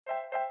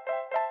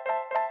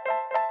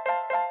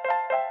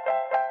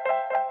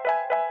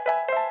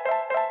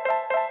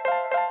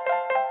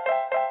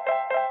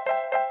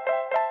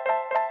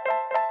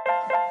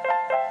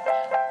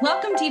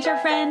Welcome, teacher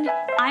friend.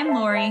 I'm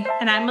Lori.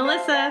 And I'm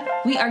Melissa.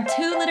 We are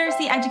two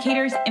literacy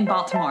educators in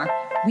Baltimore.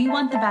 We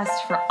want the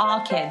best for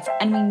all kids,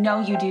 and we know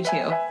you do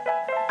too.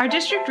 Our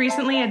district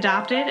recently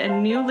adopted a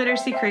new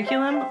literacy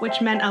curriculum,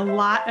 which meant a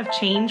lot of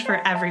change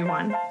for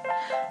everyone.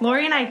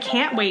 Lori and I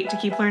can't wait to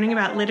keep learning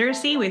about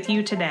literacy with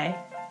you today.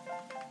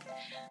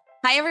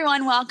 Hi,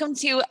 everyone. Welcome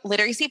to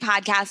Literacy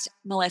Podcast.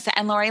 Melissa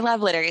and Lori love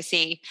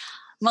literacy.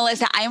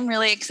 Melissa, I am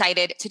really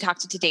excited to talk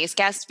to today's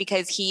guest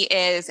because he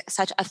is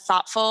such a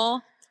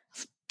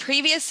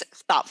previous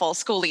thoughtful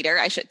school leader,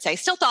 I should say,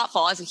 still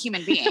thoughtful as a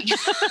human being.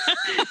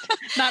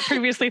 Not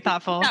previously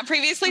thoughtful. Not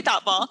previously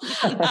thoughtful.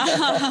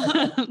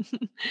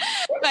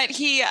 But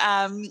he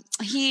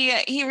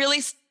really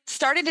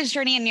started his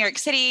journey in New York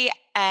City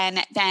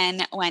and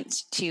then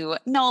went to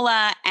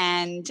NOLA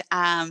and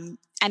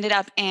ended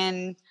up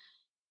in,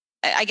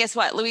 I guess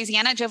what,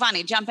 Louisiana?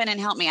 Jovanni, jump in and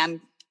help me.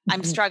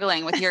 I'm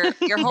struggling with your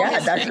whole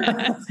history.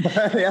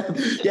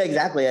 Yeah,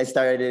 exactly. I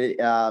started,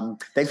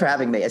 thanks for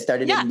having me. I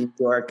started in New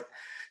York.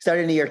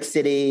 Started in New York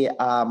City,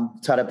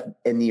 taught up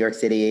in New York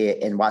City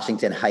in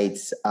Washington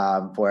Heights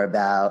for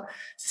about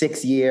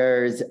 6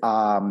 years.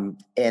 And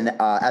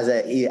as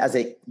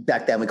a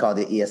back then we called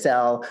it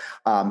ESL,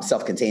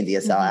 self-contained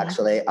ESL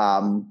actually.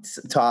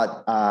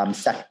 Taught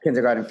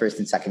kindergarten, first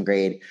and second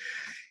grade,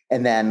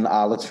 and then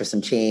looked for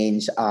some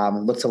change.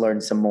 Looked to learn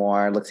some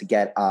more. Looked to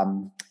get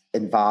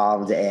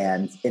involved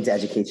and into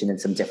education in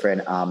some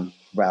different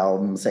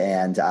realms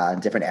and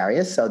different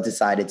areas. So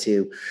decided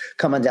to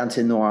come on down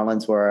to New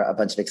Orleans where a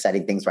bunch of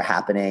exciting things were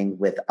happening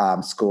with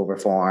school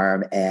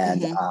reform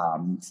and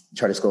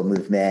charter school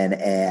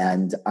movement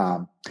and,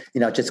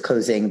 just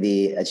closing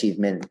the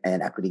achievement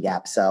and equity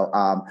gap. So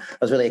I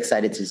was really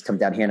excited to just come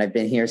down here, and I've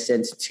been here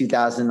since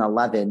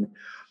 2011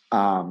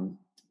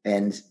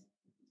 and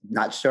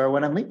not sure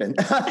when I'm leaving.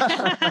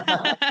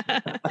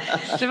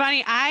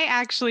 Jovanni, I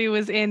actually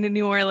was in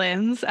New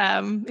Orleans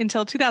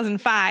until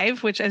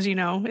 2005, which, as you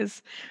know,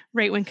 is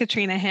right when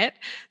Katrina hit.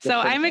 So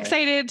I'm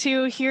excited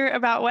to hear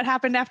about what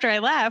happened after I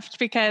left,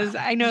 because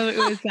I know it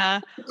was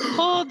a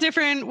whole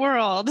different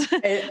world.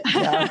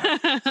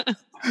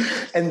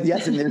 And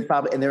yes, and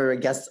there were, I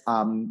guess,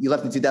 you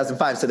left in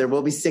 2005, so there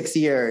will be 6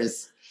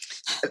 years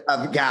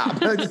of gap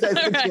of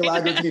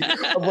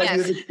what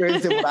you've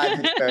experienced and what I've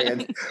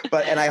experienced.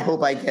 And I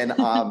hope I can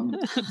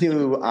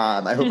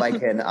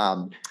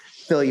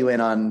fill you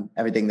in on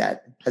everything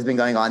that has been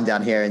going on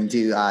down here and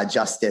do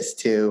justice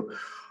to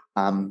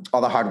all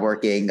the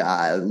hardworking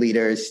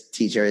leaders,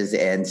 teachers,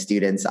 and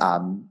students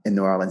in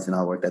New Orleans and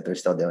all the work that they're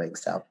still doing.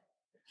 So,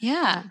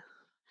 yeah.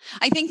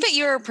 I think that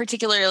you're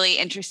particularly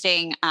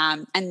interesting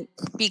and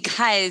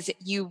because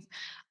you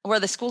were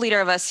the school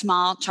leader of a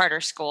small charter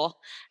school.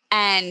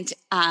 And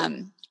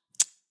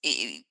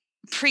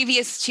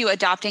previous to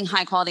adopting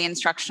high quality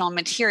instructional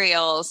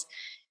materials,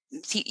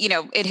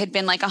 it had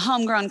been like a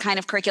homegrown kind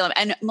of curriculum.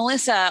 And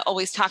Melissa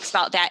always talks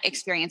about that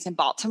experience in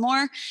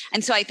Baltimore.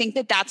 And so I think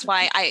that that's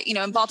why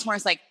in Baltimore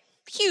is like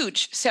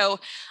huge. So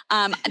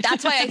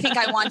that's why I think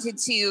I wanted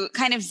to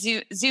kind of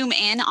zoom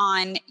in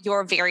on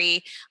your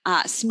very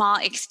small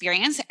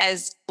experience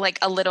as like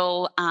a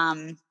little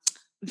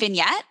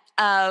vignette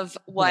of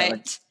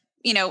what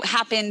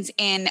happens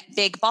in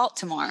big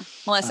Baltimore.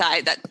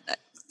 Melissa,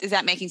 is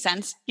that making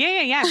sense?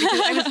 Yeah.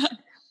 Because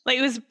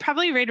it was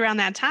probably right around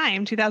that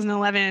time,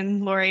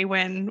 2011, Lori,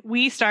 when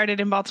we started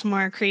in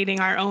Baltimore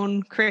creating our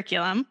own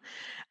curriculum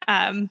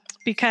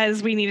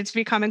because we needed to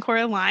be Common Core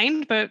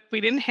aligned, but we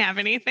didn't have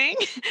anything.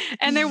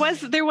 And there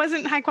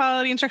wasn't high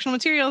quality instructional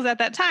materials at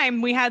that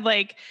time. We had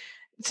like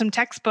some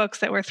textbooks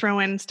that were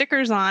throwing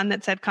stickers on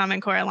that said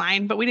Common Core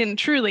aligned, but we didn't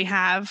truly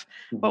have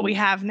what we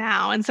have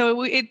now. And so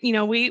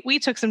we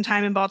took some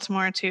time in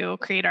Baltimore to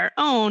create our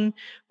own,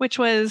 which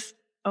was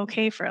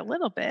okay for a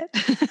little bit.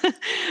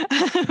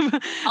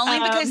 Only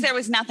because there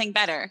was nothing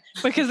better.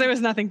 Because there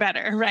was nothing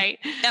better, right?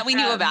 That we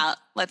knew about.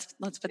 Let's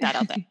put that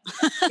out there.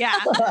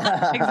 Yeah,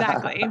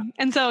 exactly.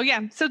 And so,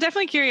 so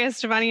definitely curious,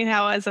 Jovanni,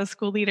 how as a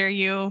school leader,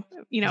 you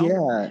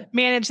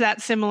manage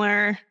that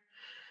similar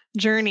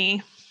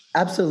journey.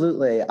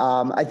 Absolutely.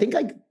 I think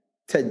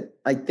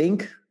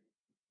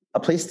a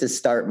place to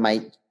start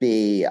might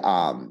be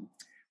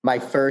my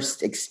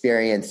first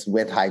experience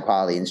with high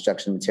quality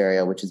instructional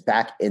material, which is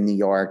back in New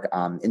York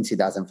in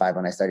 2005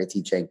 when I started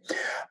teaching.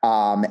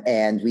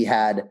 And we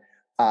had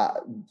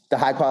the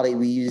high quality,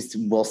 we used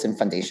Wilson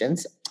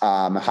Foundations,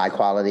 high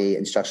quality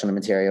instructional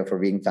material for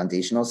reading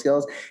foundational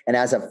skills. And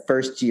as a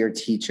first year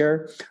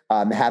teacher,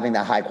 having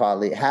that high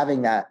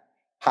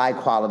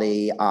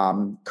quality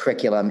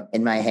curriculum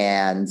in my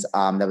hands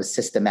that was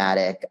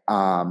systematic,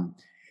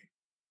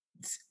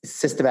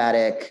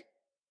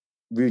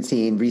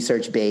 routine,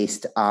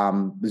 research-based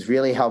was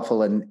really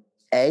helpful in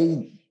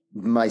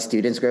my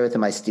students' growth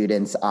and my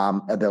students'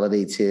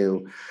 ability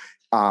to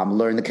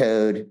learn the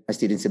code, my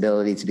students'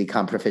 ability to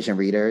become proficient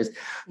readers,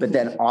 but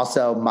then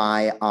also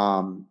my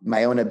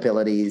own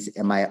abilities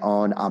and my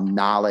own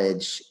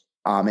knowledge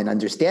an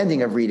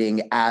understanding of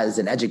reading as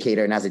an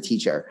educator and as a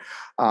teacher,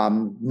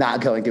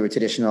 not going through a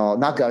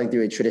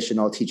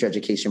traditional teacher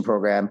education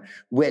program,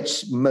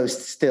 which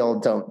most still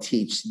don't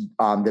teach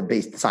the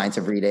basic science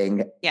of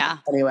reading. Yeah.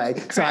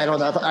 Anyway, so I don't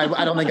know.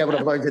 I don't think I would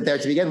have learned it there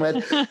to begin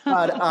with.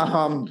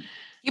 But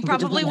you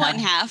probably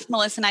wouldn't have.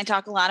 Melissa and I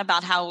talk a lot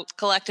about how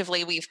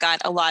collectively we've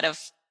got a lot of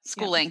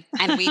schooling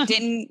and we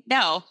didn't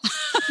know.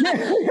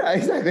 Yeah,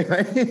 exactly.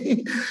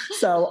 Right.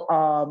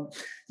 So,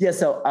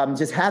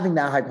 just having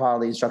that high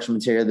quality instructional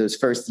material, those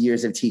first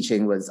years of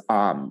teaching was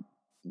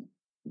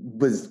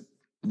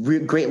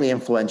greatly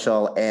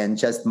influential, and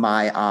just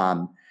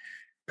my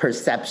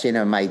perception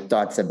and my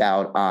thoughts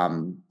about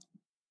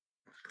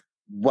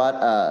what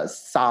a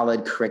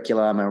solid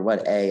curriculum, or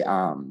what a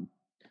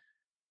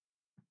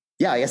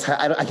I guess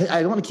I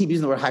don't want to keep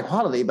using the word high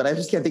quality, but I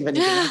just can't think of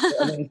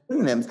anything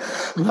synonyms.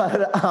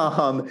 But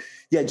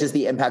just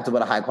the impact of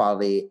what a high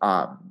quality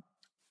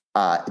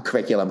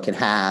curriculum can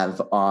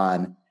have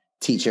on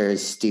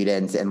teachers,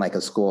 students, and like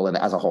a school and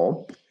as a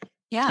whole.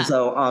 Yeah.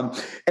 So and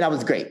that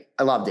was great.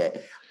 I loved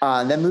it.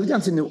 Then moved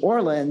down to New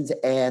Orleans,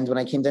 and when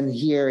I came down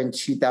here in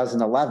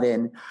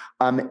 2011,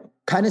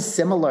 kind of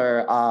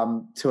similar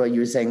to what you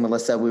were saying,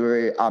 Melissa, we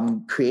were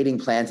creating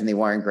plans and they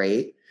weren't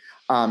great.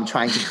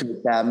 Trying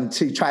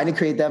to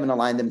create them and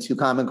align them to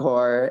Common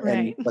Core,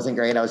 and it wasn't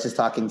great. I was just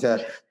talking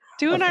to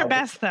doing our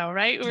best though,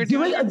 right? We're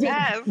doing our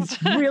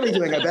best, really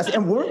doing our best,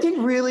 and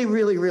working really,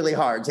 really, really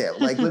hard too.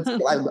 Like,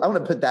 I want to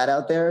put that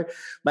out there.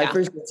 My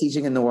first year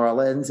teaching in New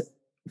Orleans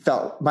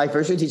felt like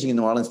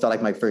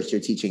my first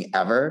year teaching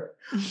ever.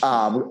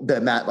 The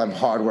amount of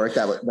hard work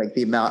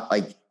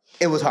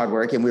it was hard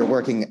work, and we were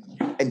working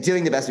and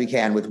doing the best we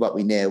can with what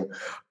we knew.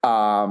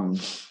 I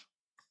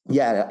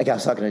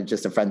was talking to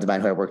just a friend of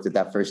mine who I worked with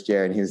that first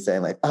year, and he was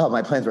saying like, "Oh,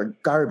 my plans were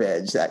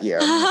garbage that year."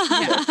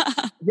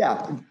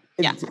 Yeah.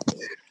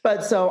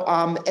 But so,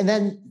 and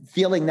then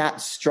feeling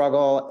that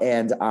struggle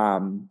and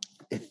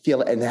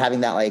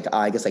having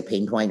that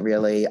pain point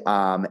really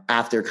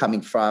after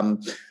coming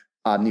from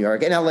New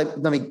York. And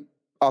let me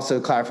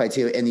also clarify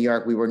too, in New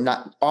York, we were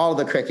not, all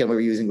the curriculum we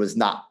were using was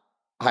not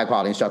high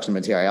quality instructional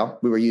material.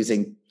 We were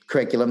using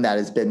curriculum that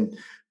has been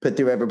put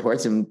through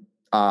reports, and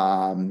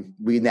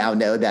we now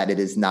know that it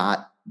is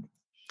not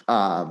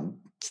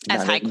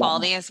as high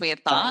quality as we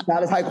had thought.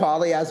 Not as high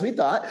quality as we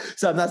thought.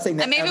 So I'm not saying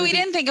that. And maybe we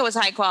didn't think it was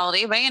high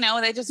quality, but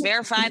they just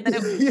verified that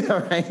it was.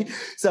 Yeah, right.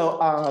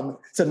 So,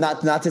 so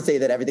not to say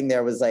that everything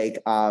there was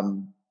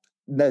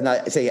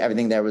not say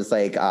everything there was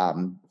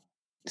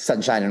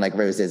sunshine and like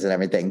roses and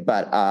everything,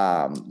 but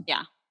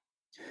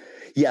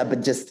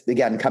but just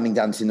again, coming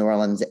down to New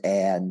Orleans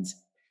and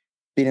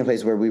being in a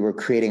place where we were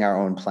creating our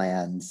own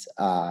plans,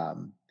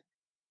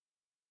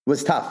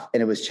 was tough,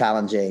 and it was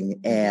challenging,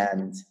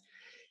 and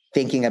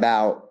thinking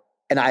about,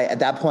 and at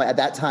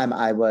that time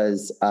I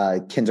was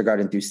a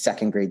kindergarten through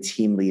second grade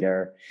team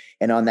leader.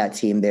 And on that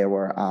team, there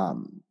were,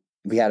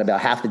 we had about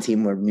half the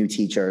team were new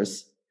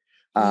teachers.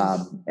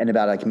 And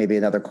about maybe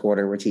another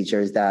quarter were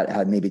teachers that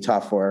had maybe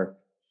taught for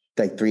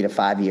 3 to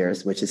 5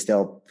 years, which is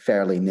still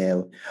fairly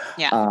new.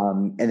 Yeah.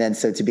 And then,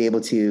 so to be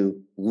able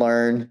to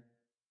learn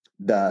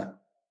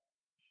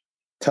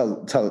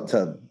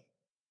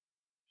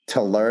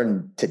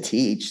learning to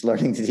teach,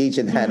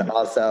 and then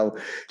also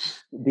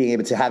being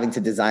able to having to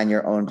design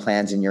your own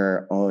plans and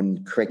your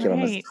own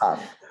curriculum was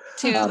tough.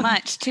 Too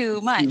much.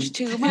 Right?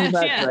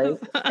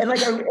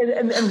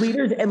 And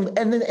leaders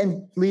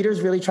and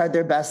leaders really tried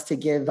their best to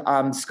give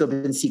scope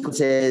and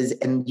sequences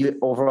and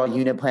overall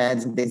unit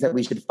plans and things that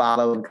we should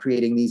follow in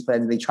creating these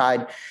plans. They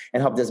tried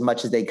and helped as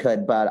much as they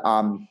could, but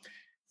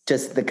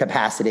just the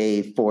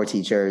capacity for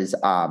teachers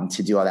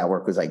to do all that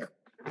work was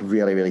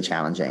really, really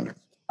challenging.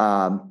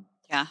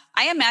 Yeah.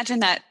 I imagine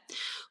that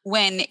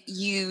when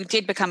you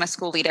did become a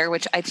school leader,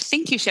 which I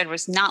think you said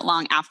was not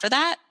long after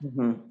that,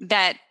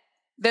 that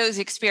those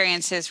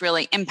experiences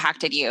really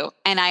impacted you.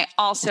 And I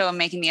also am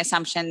making the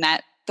assumption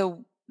that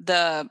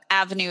the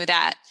avenue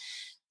that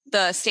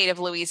the state of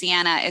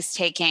Louisiana is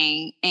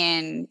taking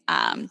in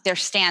their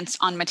stance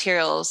on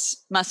materials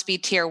must be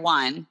tier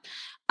 1,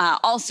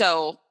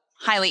 also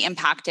highly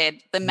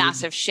impacted the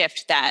massive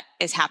shift that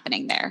is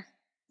happening there.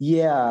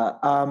 Yeah.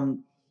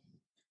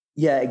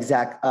 Yeah,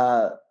 exact.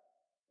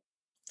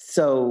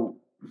 So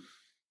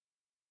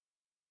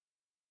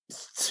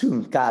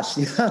gosh,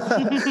 I'm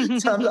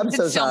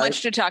so sorry. So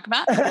much to talk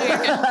about.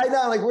 I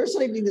know, where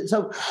should I be?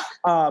 So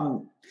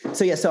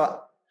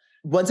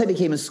once I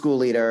became a school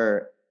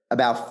leader,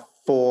 about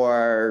 4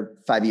 or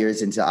 5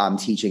 years into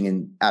teaching,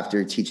 and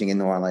after teaching in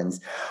New Orleans,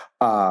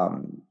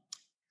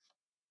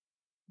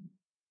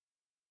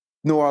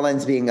 New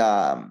Orleans being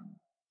a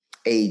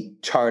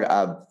chart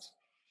of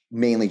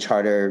mainly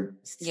charter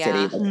city,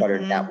 a charter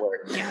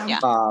network.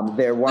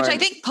 There weren't, which I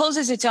think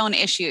poses its own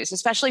issues,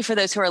 especially for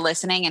those who are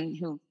listening and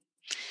who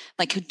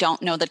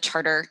don't know the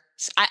charter.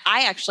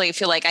 I actually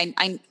feel like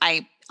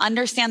I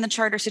understand the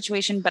charter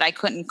situation, but I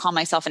couldn't call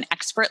myself an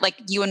expert. Like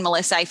you and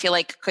Melissa, I feel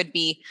like could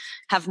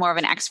have more of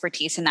an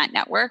expertise in that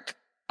network.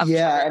 And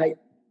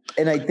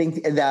I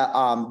think that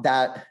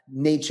that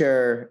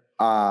nature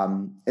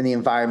in the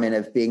environment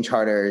of being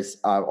charters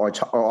or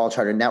all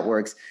charter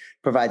networks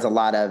provides a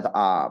lot of,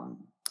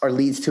 or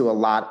leads to a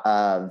lot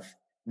of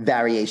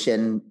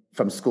variation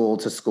from school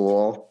to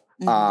school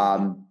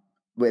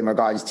in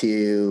regards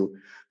to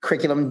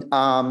curriculum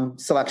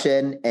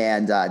selection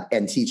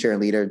and teacher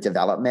and leader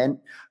development.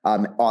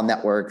 All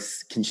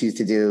networks can choose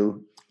the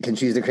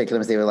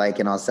curriculums they would like,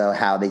 and also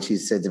how they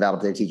choose to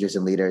develop their teachers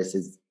and leaders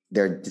is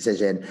their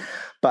decision.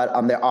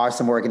 But there are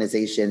some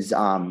organizations,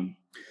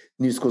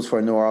 New Schools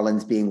for New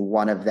Orleans being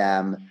one of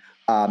them,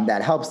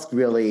 that helps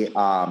really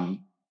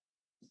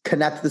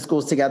connect the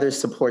schools together,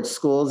 support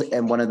schools.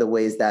 And one of the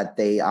ways that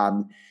they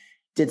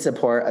did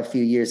support a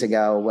few years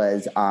ago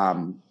was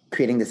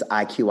creating this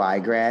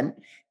IQI grant.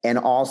 And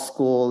all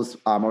schools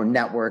or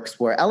networks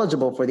were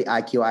eligible for the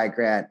IQI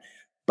grant.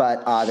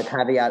 But the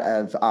caveat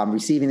of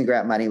receiving the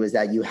grant money was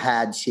that you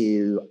had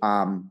to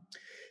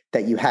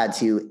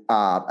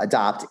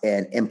adopt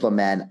and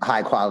implement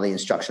high quality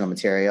instructional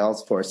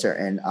materials for a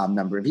certain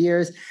number of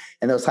years.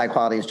 And those high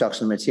quality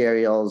instructional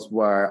materials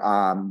were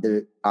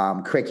the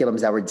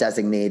curriculums that were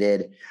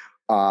designated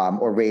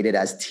or rated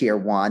as tier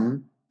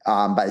 1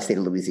 by the state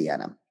of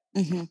Louisiana.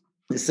 Mm-hmm.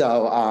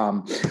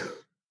 So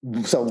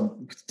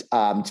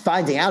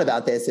finding out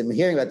about this and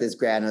hearing about this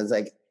grant, I was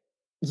like,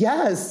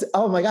 yes,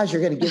 oh my gosh,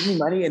 you're going to give me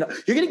money, and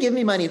you're going to give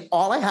me money, and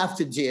all I have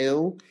to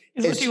do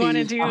is what you want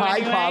to do.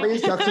 High quality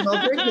instructional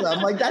curriculum.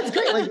 I'm like, that's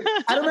great. Like,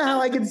 I don't know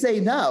how I can say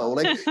no.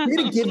 Like, you're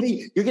going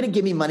to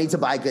give me money to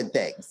buy good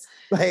things.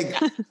 Like,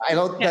 I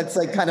don't, that's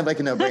like kind of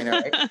like a no-brainer,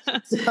 right?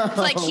 So, it's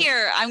like,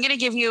 here, I'm going to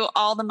give you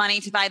all the money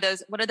to buy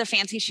those. What are the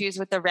fancy shoes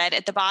with the red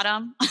at the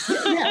bottom?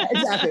 Yeah,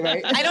 exactly,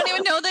 right? I don't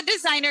even know the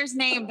designer's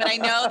name, but I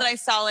know that I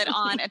saw it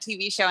on a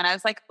TV show and I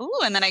was like,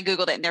 ooh, and then I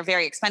Googled it and they're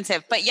very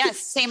expensive. But yes,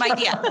 same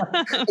idea.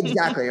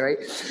 Exactly,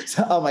 right?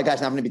 So, oh my gosh,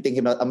 now I'm going to be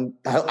thinking about,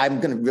 I'm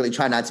going to really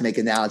try not to make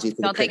analogies.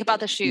 Don't think about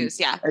the shoes,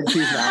 yeah. And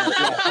shoes now,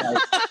 yeah,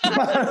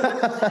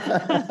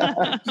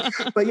 right.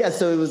 But yeah,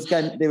 so it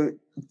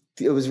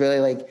was really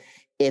like,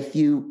 if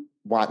you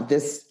want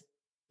this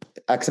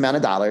X amount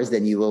of dollars,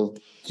 then you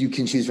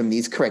can choose from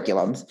these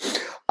curriculums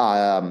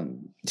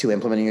to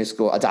implement in your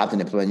school, adopt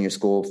and implement in your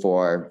school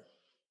for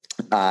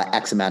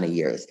X amount of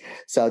years.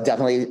 So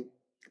definitely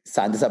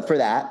signed us up for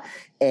that.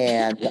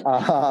 And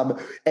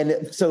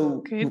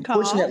so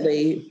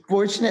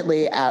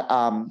fortunately at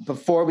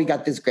before we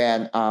got this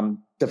grant,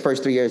 the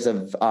first 3 years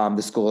of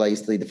the school I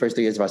used to lead, the first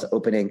 3 years of us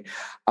opening,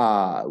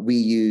 we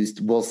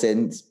used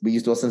Wilson's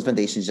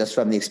Foundation just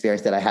from the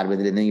experience that I had with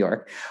it in New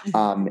York.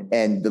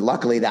 And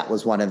luckily that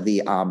was one of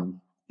the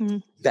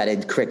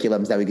vetted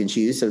curriculums that we can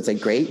choose. So it's like,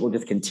 great, we'll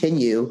just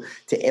continue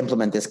to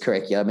implement this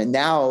curriculum. And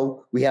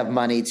now we have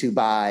money to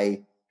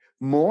buy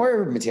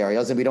more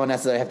materials, and we don't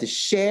necessarily have to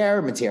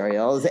share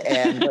materials.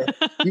 And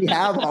we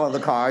have all of the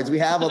cards, we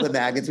have all the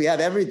magnets, we have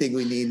everything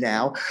we need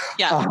now.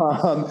 Yeah.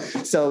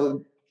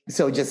 So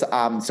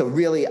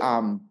really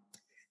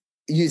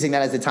using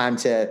that as a time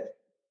to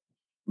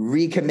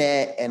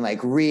recommit and like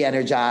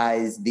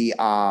re-energize the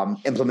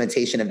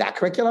implementation of that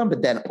curriculum,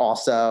 but then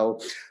also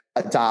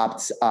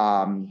adopt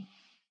a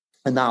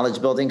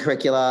knowledge building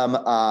curriculum,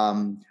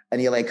 an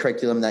ELA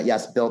curriculum that,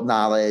 yes, built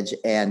knowledge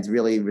and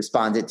really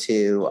responded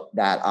to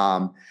that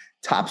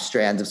top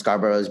strands of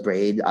Scarborough's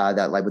braid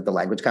that like with the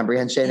language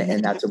comprehension.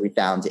 And that's what we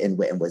found in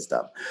Wit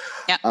Wisdom.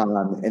 Yeah.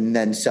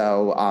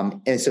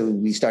 So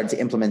we started to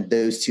implement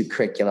those two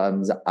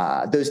curriculums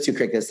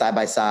side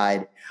by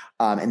side.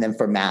 And then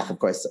for math, of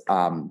course,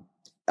 can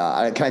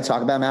I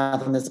talk about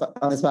math on this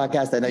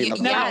podcast? I know you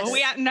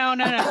love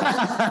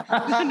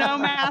no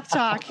math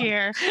talk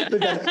here.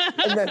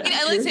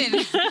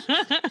 Listen,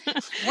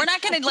 we're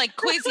not going to like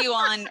quiz you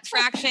on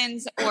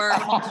fractions or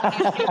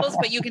multiple tables,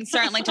 but you can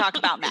certainly talk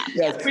about math.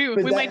 Yes,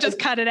 we might just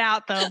cut it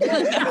out though.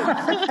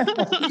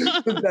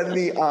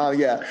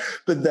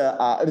 But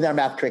then our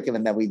math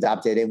curriculum that we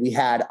adopted, and we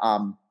had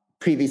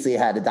previously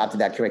had adopted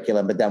that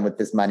curriculum, but then with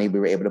this money, we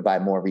were able to buy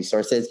more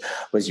resources,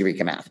 was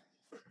Eureka Math.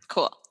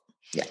 Cool.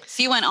 Yeah.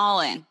 So you went all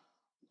in.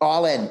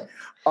 All in.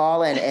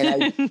 All in.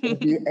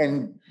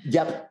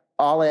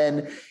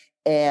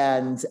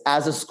 And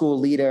as a school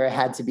leader,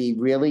 had to be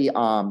really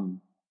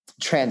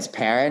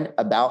transparent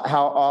about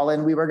how all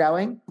in we were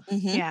going.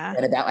 Yeah.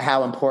 And about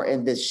how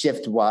important this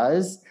shift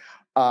was.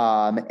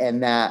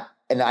 And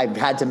I've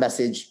had to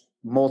message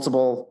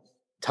multiple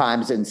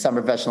times in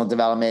summer professional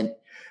development,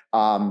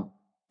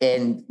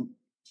 in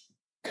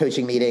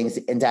coaching meetings,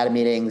 in data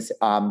meetings,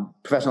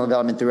 professional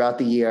development throughout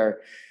the year,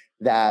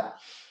 that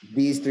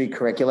these three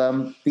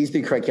curricula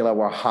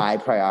were high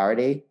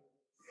priority.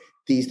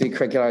 These three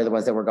curricula are the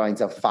ones that we're going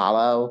to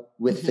follow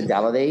with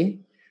fidelity.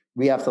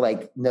 We have to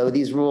like know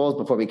these rules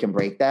before we can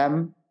break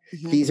them.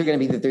 These are going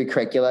to be the three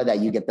curricula that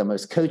you get the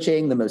most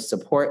coaching, the most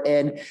support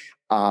in,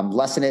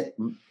 unit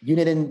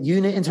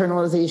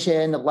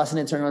internalization,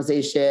 lesson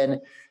internalization,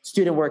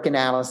 student work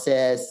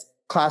analysis,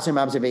 classroom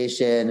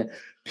observation,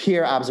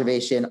 peer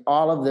observation,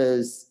 all of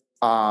those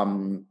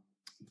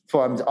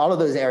forms, all of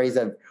those areas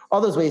of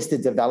all those ways to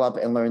develop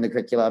and learn the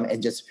curriculum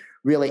and just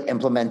really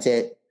implement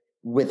it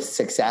with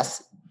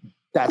success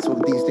that's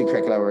what these 3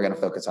 curricula we're going to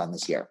focus on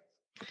this year.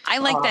 I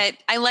like that.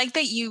 I like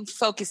that you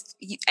focused,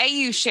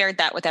 you shared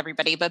that with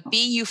everybody, but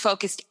B, you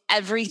focused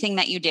everything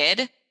that you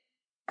did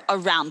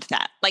around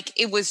that. Like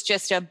it was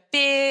just a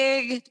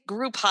big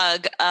group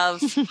hug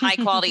of high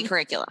quality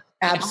curricula.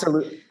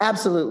 Absolutely.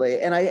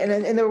 Absolutely. And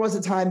there was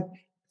a time,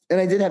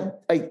 and I did have,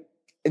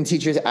 and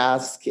teachers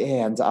ask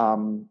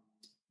and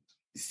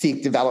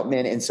seek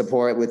development and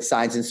support with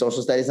science and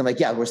social studies. I'm like,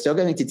 yeah, we're still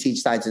going to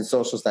teach science and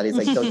social studies.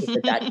 Like, don't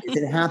think that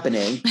isn't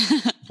happening.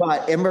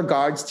 But in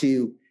regards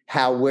to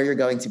where you're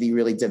going to be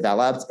really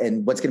developed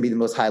and what's going to be the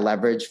most high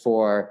leverage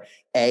for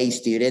A,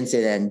 students,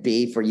 and then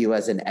B, for you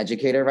as an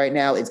educator right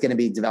now, it's going to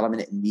be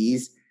development in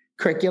these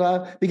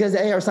curricula, because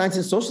A, our science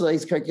and social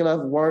studies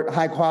curricula weren't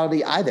high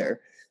quality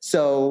either.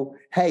 So,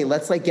 hey,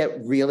 let's get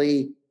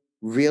really,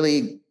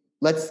 really,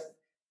 let's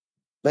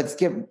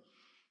become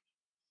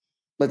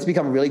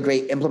really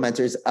great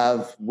implementers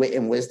of Wit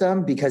and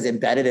Wisdom, because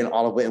embedded in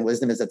all of Wit and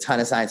Wisdom is a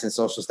ton of science and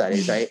social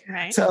studies, right?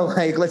 Right. So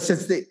let's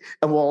just think,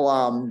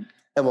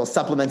 and we'll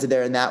supplement it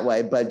there in that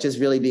way, but just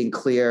really being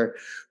clear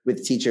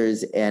with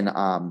teachers and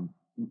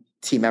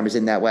team members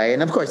in that way.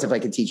 And of course, if a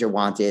teacher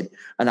wanted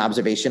an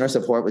observation or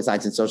support with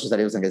science and social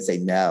studies, I'm going to say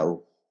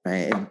no,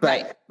 right?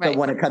 But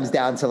when it comes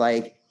down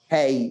to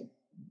hey,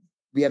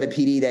 we have a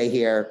PD day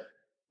here,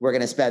 we're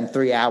going to spend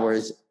 3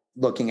 hours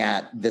looking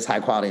at this high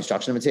quality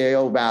instructional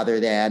material rather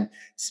than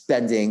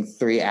spending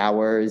 3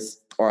 hours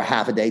or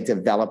half a day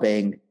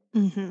developing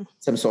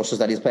some social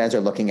studies plans,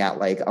 or looking at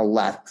a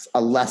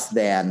less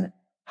than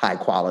high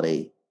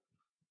quality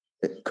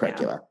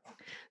curricula. Yeah.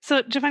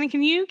 So Jovanni,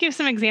 can you give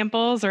some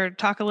examples or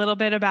talk a little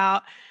bit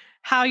about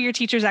how your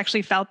teachers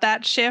actually felt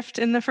that shift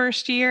in the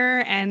first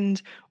year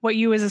and what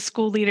you as a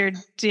school leader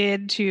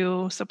did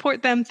to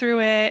support them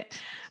through it?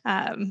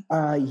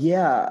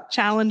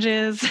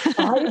 Challenges.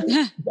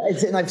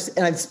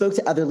 I've spoke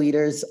to other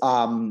leaders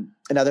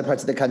in other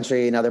parts of the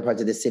country and other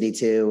parts of the city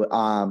too.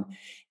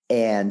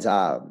 And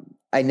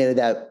I know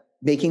that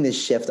making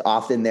this shift,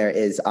 often there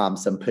is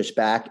some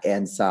pushback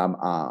and some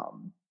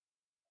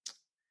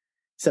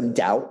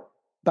doubt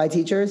by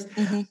teachers.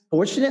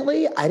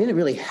 Fortunately, I didn't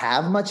really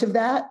have much of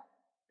that,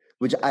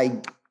 which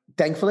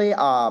thankfully,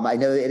 I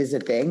know it is a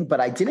thing, but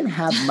I didn't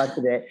have much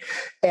of it.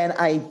 And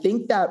I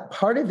think that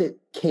part of it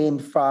came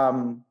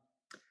from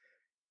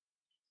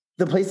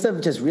the place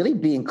of just really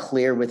being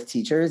clear with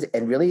teachers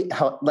and really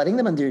letting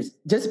them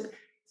just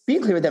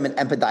being clear with them and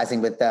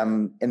empathizing with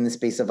them in the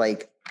space of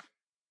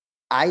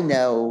I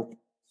know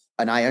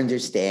and I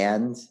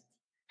understand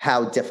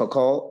how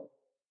difficult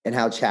and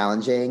how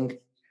challenging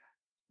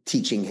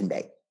teaching can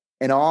be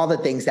and all the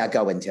things that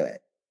go into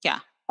it. Yeah.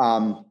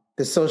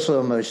 The social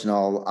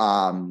emotional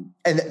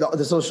and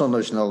the social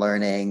emotional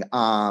learning,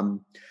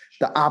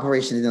 the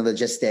operations and the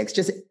logistics,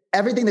 just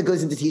everything that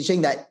goes into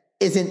teaching that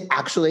isn't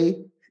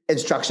actually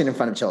instruction in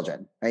front of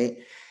children, right?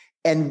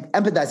 And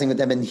empathizing with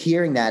them and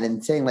hearing that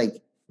and saying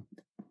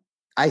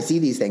I see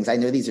these things. I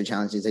know these are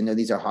challenges. I know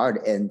these are hard.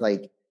 And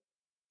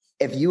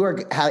if you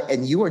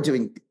are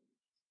doing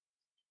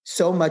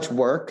so much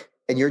work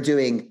and you're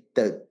doing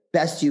the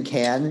best you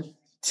can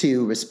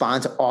to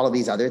respond to all of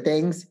these other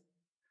things,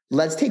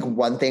 let's take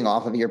one thing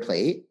off of your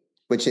plate,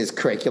 which is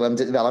curriculum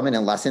development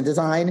and lesson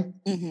design.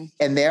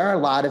 And there are a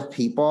lot of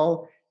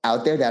people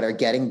out there that are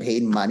getting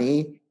paid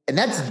money, and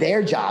that's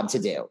their job to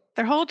do.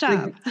 Their whole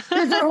job.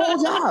 There's their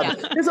whole job.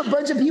 Yeah. There's a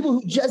bunch of people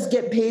who just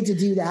get paid to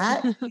do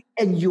that.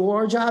 And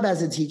your job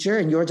as a teacher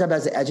and your job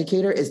as an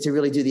educator is to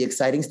really do the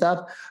exciting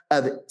stuff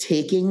of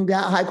taking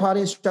that high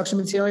quality instruction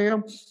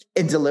material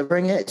and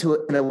delivering it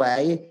in a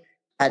way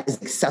that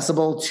is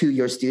accessible to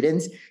your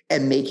students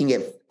and making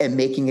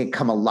it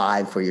come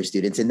alive for your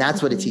students. And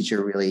that's what a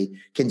teacher really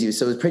can do.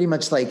 So it's pretty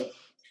much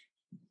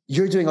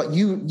you're doing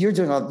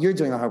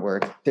all hard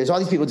work. There's all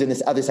these people doing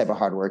this other type of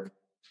hard work.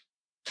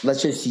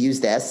 Let's just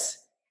use this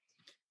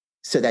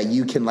so that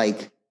you can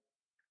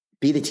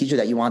be the teacher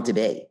that you want to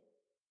be.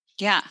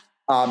 Yeah.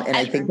 And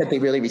I think that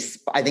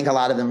I think a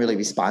lot of them really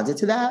responded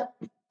to that.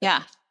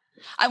 Yeah.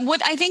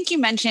 What I think you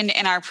mentioned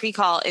in our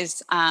pre-call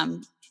is,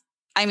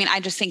 I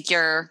just think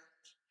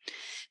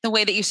the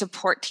way that you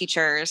support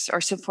teachers, or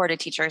supported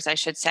teachers, I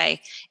should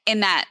say, in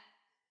that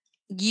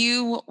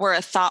you were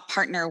a thought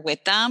partner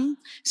with them.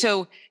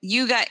 So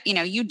you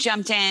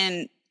jumped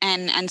in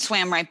and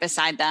swam right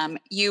beside them.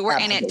 You were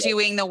in it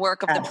doing the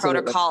work of the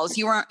protocols.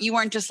 You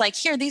weren't just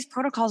here, these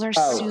protocols are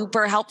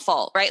super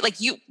helpful, right?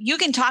 You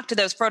can talk to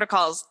those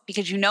protocols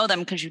because you know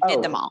them because you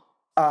did them all.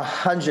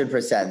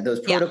 100%. Those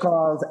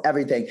protocols,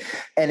 everything.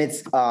 And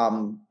it's, I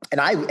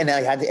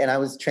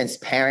was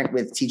transparent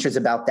with teachers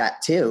about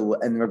that too,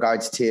 in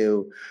regards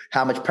to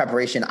how much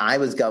preparation I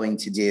was going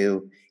to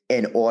do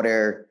in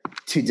order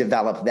to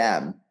develop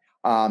them.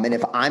 And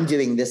if I'm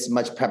doing this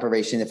much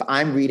preparation, if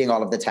I'm reading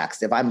all of the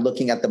text, if I'm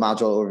looking at the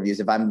module overviews,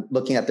 if I'm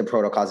looking at the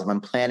protocols, if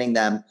I'm planning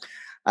them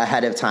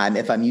ahead of time,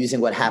 if I'm using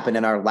what happened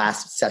in our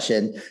last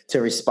session to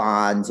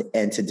respond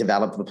and to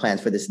develop the plans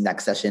for this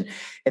next session,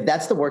 if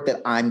that's the work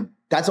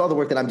that's all the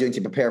work that I'm doing to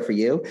prepare for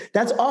you,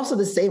 that's also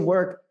the same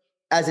work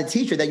as a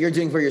teacher that you're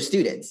doing for your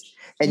students.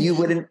 And you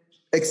wouldn't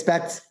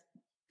expect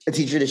a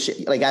teacher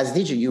to like, as a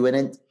teacher, you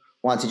wouldn't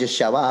want to just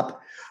show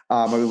up,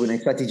 or we wouldn't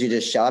expect you to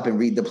just show up and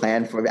read the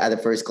plan at the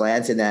first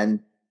glance and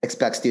then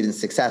expect student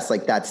success.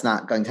 Like, that's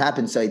not going to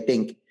happen. So I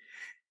think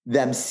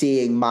them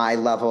seeing my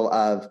level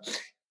of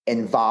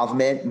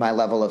involvement, my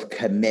level of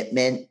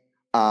commitment,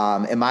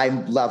 and my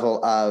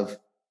level of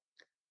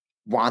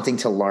wanting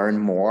to learn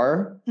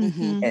more,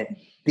 and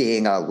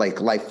being a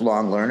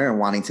lifelong learner and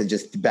wanting to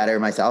just better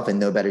myself and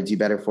know better, do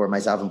better for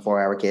myself and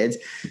for our kids.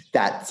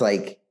 That's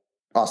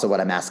also what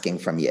I'm asking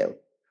from you.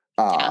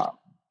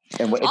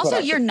 And also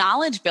your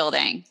knowledge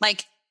building, I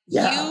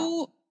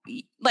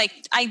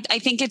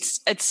think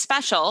it's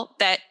special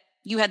that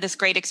you had this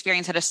great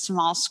experience at a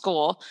small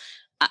school,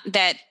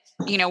 that,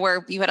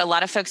 where you had a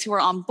lot of folks who were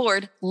on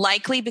board,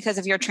 likely because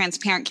of your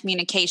transparent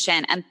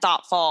communication and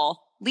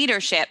thoughtful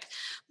leadership.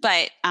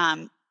 But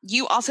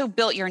you also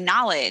built your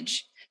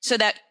knowledge so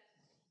that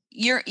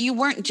you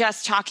weren't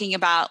just talking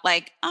about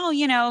grade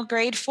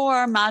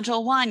 4,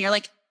 module 1. You're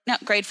like, no,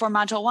 grade 4,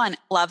 module 1.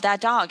 Love that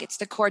dog. It's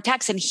the core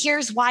text. And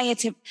here's why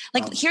it's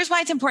here's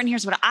why it's important.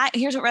 Here's what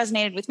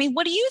resonated with me.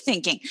 What are you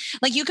thinking?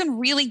 You can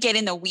really get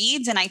in the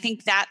weeds. And I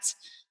think that's,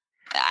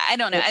 I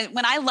don't know.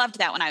 When I loved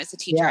that when I was a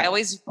teacher, I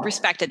always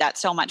respected that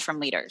so much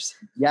from leaders.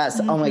 Yes.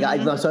 Oh my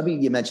God. So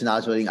you mentioned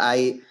knowledge building.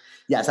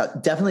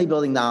 Definitely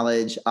building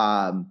knowledge.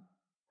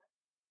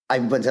 I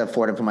went to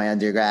Fordham for my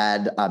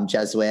undergrad,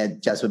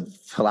 Jesuit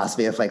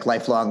philosophy of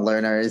lifelong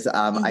learners.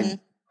 I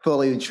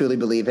fully, truly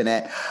believe in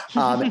it.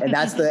 And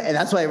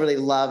that's why I really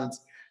loved,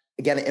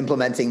 again,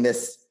 implementing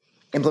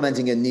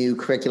a new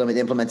curriculum and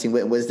implementing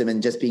Wit and Wisdom,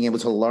 and just being able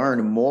to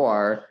learn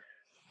more,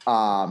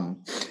 learn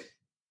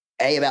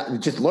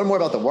more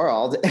about the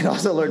world, and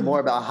also learn more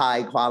about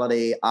high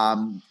quality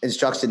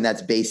instruction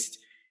that's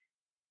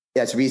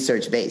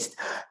research based.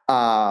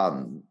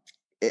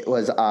 It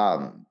was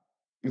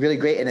really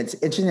great. And it's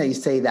interesting that you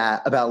say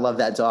that about love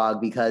that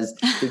dog, because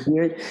the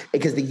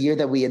year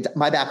that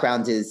my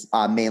background is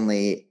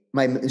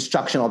my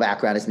instructional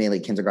background is mainly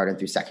kindergarten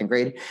through second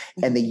grade.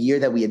 And the year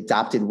that we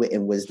adopted Wit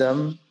and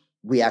Wisdom,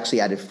 we actually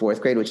added fourth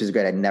grade, which is a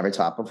grade I'd never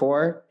taught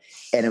before.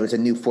 And it was a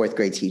new fourth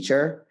grade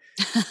teacher.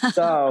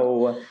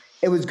 So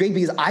it was great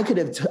because I could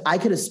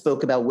have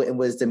spoke about Wit and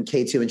Wisdom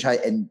K2 and tried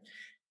and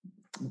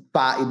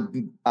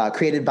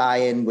created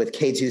buy-in with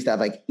K2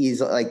 stuff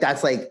easily.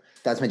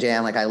 That's my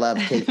jam. I love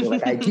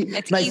K2.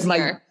 It's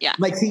easier.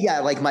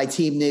 My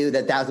team knew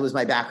that was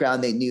my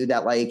background. They knew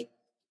that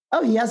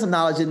he has some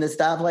knowledge in this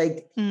stuff.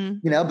 But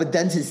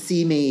then to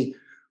see me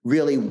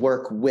really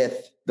work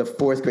with the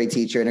fourth grade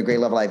teacher in a grade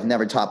level I've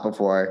never taught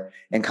before,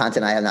 and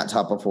content I have not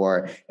taught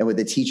before, and with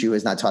a teacher who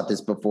has not taught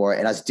this before,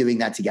 and us doing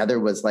that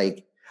together was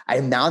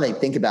now that I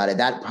think about it,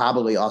 that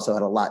probably also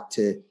had a lot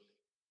to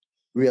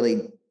do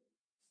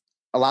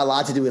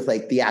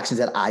with the actions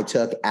that I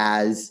took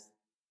as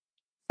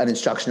an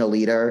instructional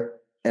leader,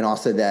 and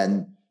also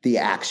then the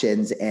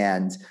actions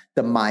and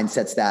the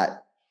mindsets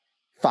that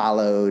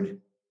followed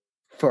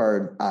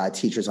for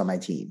teachers on my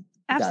team.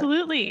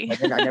 Absolutely.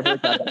 I never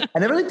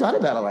really thought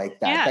about it like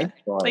that. Yeah.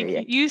 Thanks,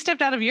 Lori. You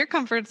stepped out of your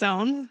comfort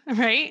zone,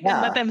 right? Yeah.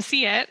 And let them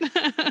see it.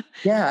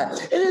 Yeah.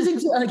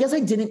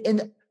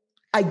 And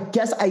I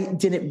guess I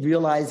didn't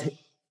realize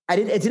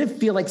it didn't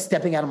feel like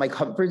stepping out of my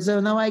comfort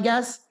zone though, I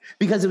guess,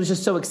 because it was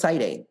just so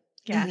exciting.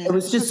 Yeah. It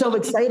was just so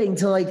exciting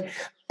to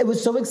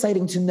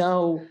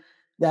know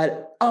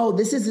that,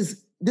 this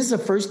is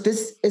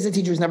a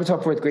teacher who's never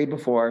taught fourth grade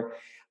before.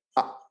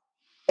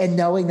 And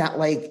knowing that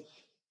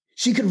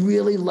she could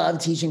really love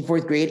teaching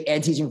fourth grade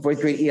and teaching fourth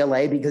grade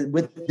ELA, because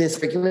with this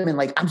curriculum,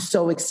 and I'm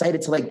so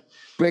excited to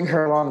bring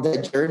her along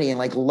the journey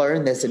and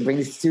learn this and bring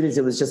these students.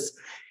 It was just,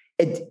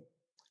 it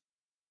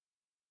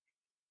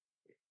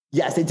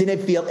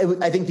didn't feel,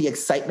 I think the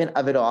excitement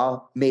of it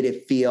all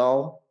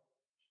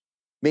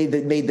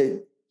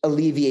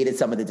alleviated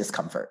some of the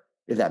discomfort,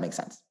 if that makes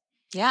sense.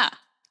 Yeah.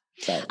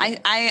 So,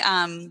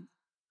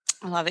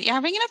 I love it. You're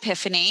having an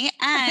epiphany,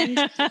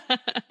 and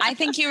I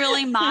think you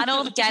really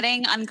modeled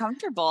getting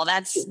uncomfortable.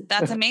 That's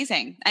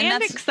amazing. And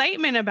that's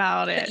excitement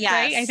about it. Yes.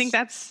 Right? I think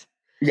that's,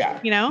 Yeah.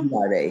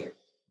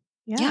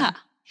 Yeah.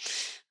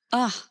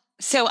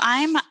 So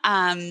I'm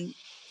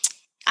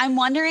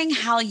wondering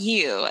how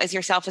you, as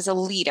yourself as a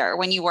leader,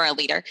 when you were a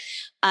leader,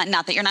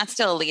 not that you're not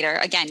still a leader,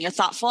 again, you're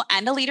thoughtful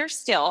and a leader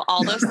still,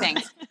 all those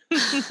things.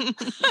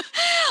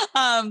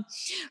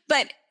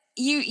 But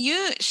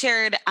you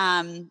shared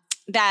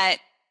that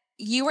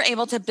you were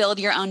able to build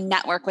your own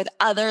network with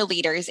other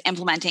leaders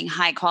implementing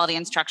high quality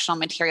instructional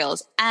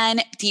materials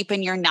and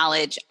deepen your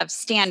knowledge of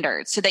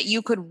standards so that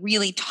you could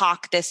really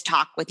talk this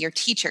talk with your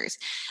teachers.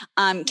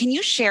 Can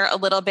you share a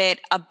little bit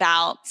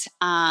about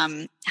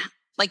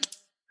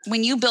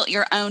when you built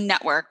your own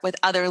network with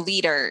other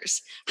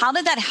leaders, how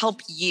did that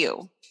help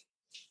you?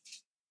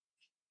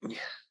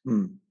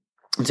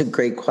 It's a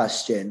great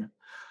question.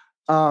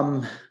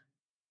 I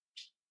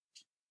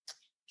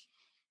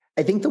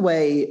think the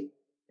way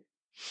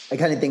I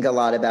kind of think a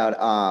lot about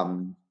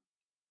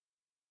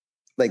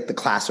the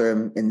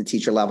classroom and the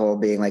teacher level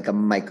being a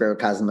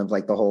microcosm of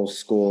the whole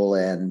school,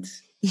 and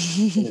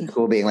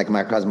school being like a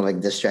microcosm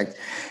district.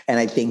 And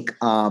I think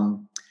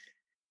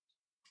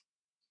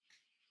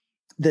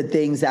the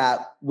things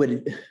that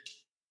would,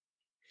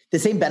 the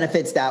same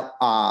benefits that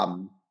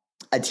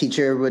a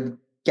teacher would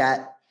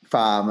get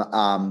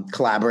from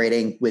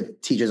collaborating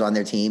with teachers on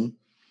their team,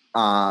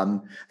 I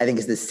think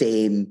is the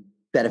same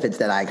benefits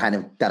that I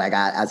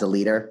got as a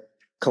leader,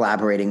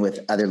 collaborating with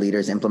other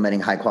leaders, implementing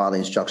high quality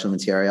instructional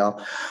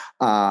material.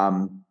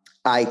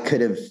 I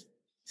could have,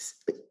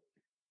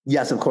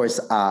 yes, of course,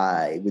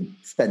 I would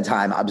spend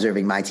time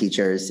observing my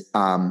teachers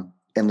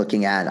and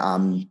looking at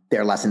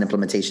their lesson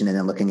implementation and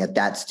then looking at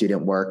that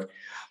student work.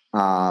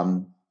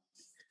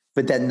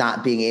 But then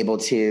not being able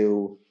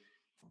to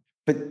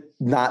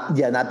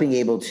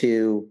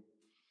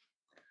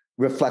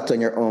reflect on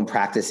your own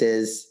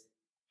practices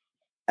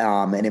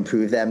and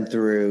improve them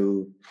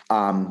through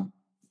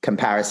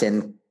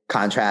comparison,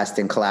 contrast,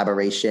 and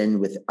collaboration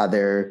with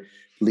other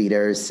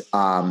leaders.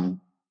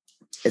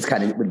 It's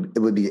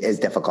is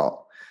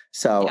difficult.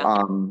 So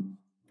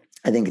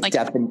I think it's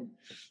definitely.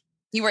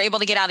 You were able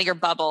to get out of your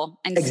bubble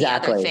and see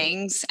other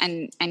things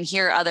and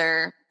hear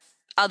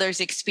others'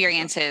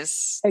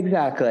 experiences.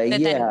 Exactly.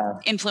 That then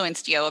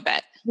influenced you a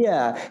bit.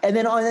 Yeah. And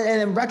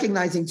then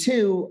recognizing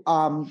too,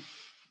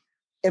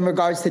 in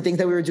regards to things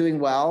that we were doing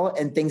well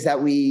and things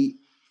that we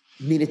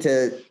needed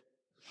to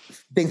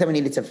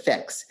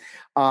fix.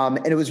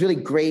 And it was really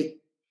great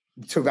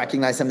to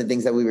recognize some of the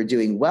things that we were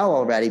doing well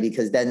already,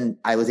 because then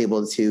I was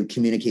able to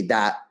communicate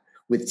that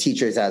with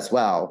teachers as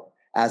well,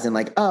 as in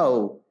like,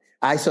 oh,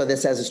 I saw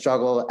this as a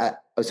struggle. I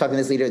was talking to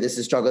this leader. This is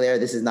a struggle there.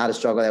 This is not a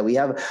struggle that we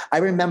have. I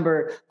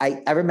remember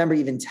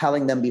even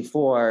telling them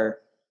before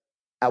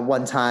at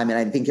one time, and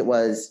I think it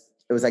was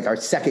like our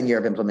second year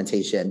of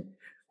implementation.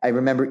 I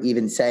remember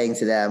even saying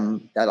to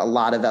them that a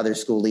lot of other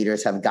school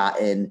leaders have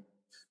gotten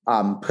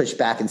pushed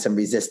back and some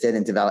resistant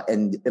and developed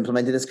and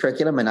implemented this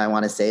curriculum. And I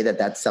want to say that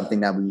that's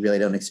something that we really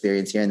don't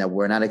experience here and that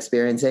we're not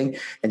experiencing,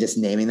 and just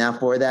naming that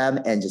for them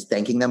and just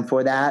thanking them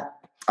for that.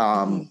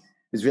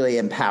 Was really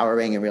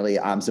empowering and really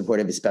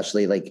supportive,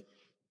 especially like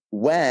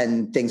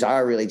when things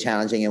are really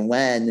challenging and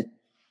when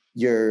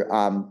your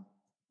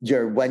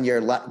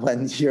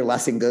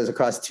lesson goes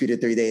across 2 to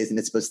 3 days and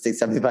it's supposed to take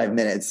 75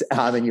 minutes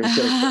and you're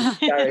feeling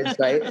discouraged,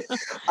 right?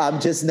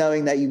 Just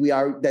knowing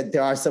that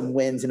there are some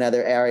wins in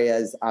other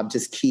areas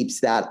just keeps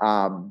that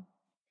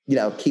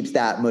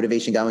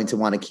motivation going to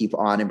want to keep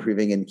on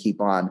improving and keep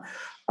on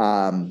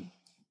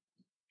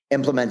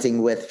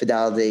implementing with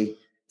fidelity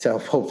to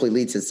hopefully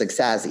lead to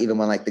success, even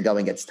when like the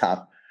going gets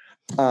tough.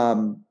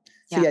 I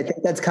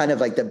think that's kind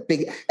of like the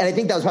big, and I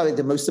think that was probably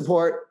the most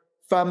support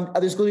from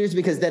other school leaders,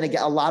 because then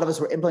again, a lot of us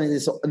were implementing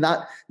this.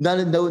 None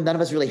of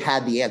us really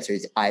had the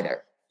answers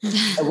either.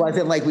 It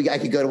wasn't like I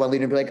could go to one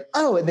leader and be like,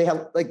 oh, and they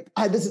have like,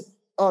 this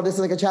is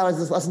like a challenge.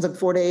 This lesson took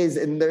 4 days,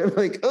 and they're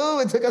like, oh,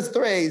 it took us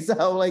 3.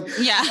 So like,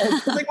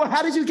 it's like, well,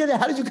 how did you get it?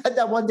 How did you cut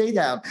that 1 day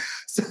down?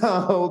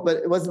 So, but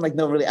it wasn't like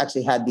no one really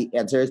actually had the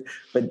answers,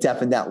 but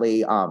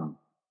definitely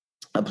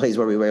a place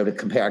where we were able to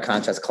compare,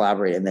 contrast,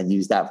 collaborate, and then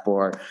use that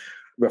for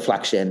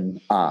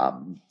reflection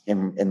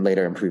in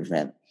later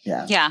improvement.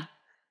 Yeah. Yeah.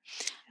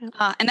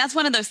 And that's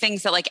one of those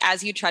things that like,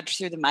 as you trudge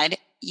through the mud,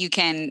 you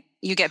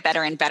get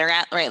better and better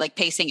at, right? Like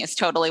pacing is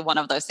totally one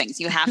of those things.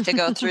 You have to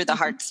go through the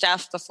hard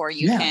stuff before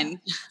you can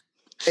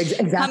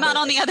come out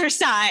on the other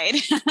side.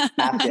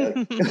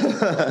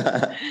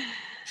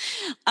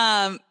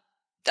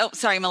 Oh,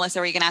 sorry, Melissa,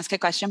 were you going to ask a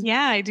question?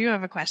 Yeah, I do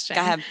have a question.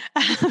 Go ahead.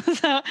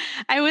 So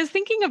I was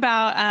thinking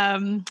about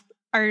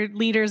our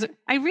leaders.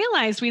 I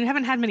realized we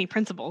haven't had many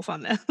principals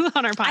on our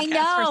podcast. I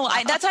know.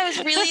 That's why I was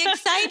really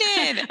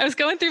excited. I was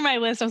going through my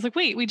list. I was like,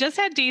 wait, we just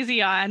had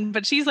Daisy on,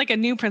 but she's like a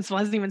new principal,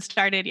 hasn't even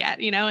started yet,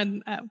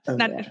 and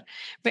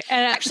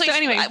actually, so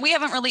anyway, we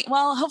haven't really,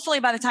 well, hopefully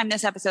by the time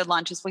this episode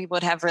launches, we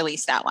would have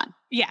released that one.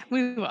 Yeah,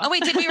 we will. Oh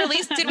wait, did we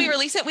release it? We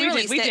released it. We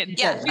did.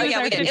 Yeah. Oh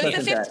yeah, we did. It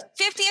was the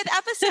 50th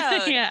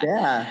episode.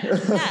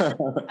 Yeah.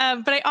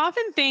 But I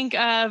often think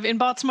of in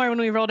Baltimore when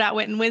we rolled out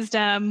Wit and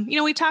Wisdom,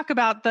 we talk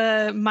about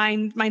the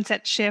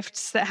mindset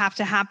shifts that have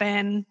to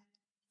happen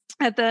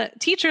at the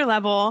teacher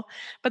level.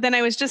 But then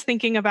I was just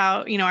thinking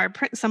about,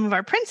 some of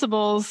our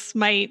principals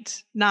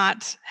might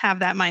not have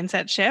that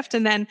mindset shift.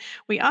 And then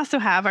we also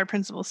have our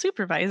principal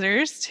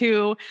supervisors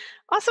who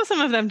also,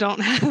 some of them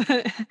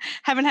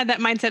haven't had that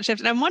mindset shift.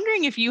 And I'm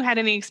wondering if you had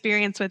any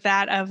experience with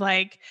that of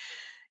like,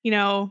 you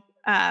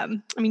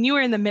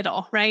were in the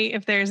middle, right?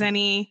 If there's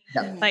any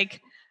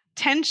like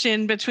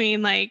tension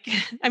between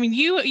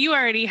you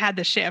already had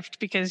the shift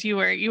because you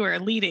were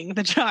leading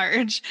the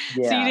charge.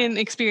 Yeah. So you didn't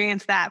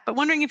experience that, but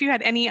wondering if you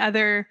had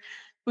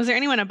was there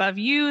anyone above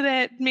you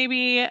that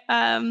maybe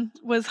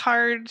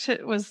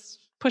was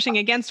pushing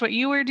against what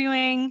you were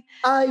doing?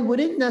 I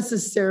wouldn't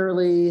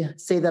necessarily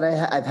say that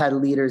I've had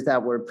leaders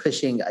that were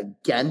pushing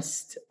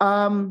against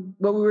what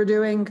we were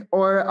doing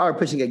or are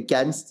pushing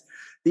against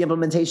the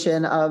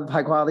implementation of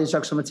high quality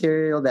instructional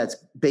material that's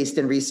based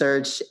in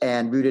research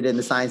and rooted in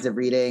the science of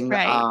reading.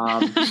 Right.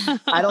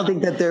 I don't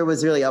think that there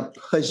was really a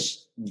push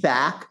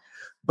back,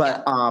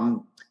 but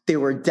there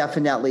were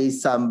definitely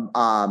some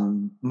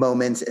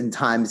moments in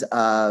times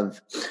of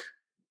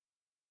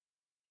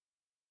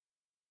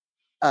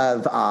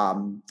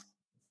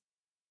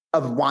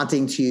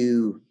wanting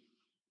to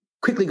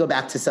quickly go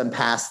back to some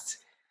past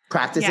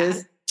practices.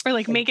 Yeah. Or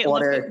like make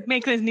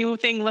this new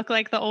thing look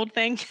like the old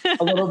thing.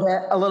 a little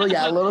bit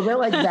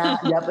like that.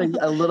 Yep,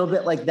 a little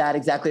bit like that,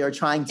 exactly. Or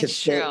trying to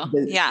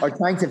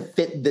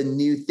fit the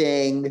new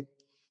thing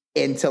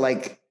into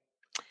like,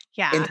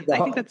 I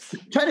think that's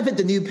trying to fit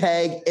the new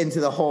peg into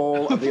the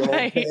hole of the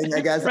old thing, I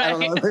guess. Right. I don't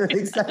know if that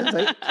makes sense,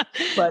 right?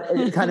 But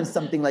it's kind of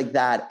something like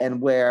that.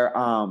 And where,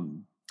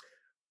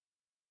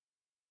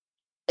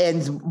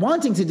 and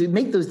wanting to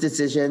make those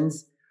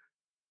decisions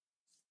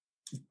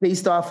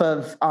based off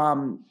of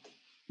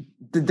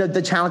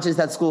the challenges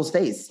that schools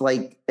face,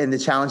 like, and the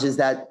challenges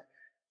that,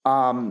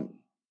 and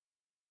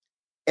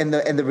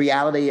the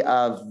reality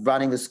of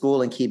running a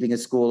school and keeping a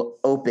school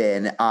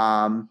open.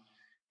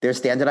 There's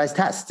standardized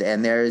tests,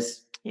 and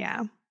there's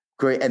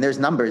there's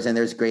numbers, and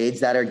there's grades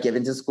that are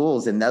given to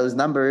schools, and those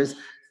numbers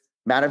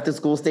matter if the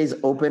school stays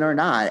open or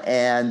not.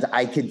 And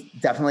I could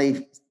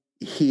definitely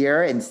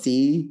hear and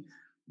see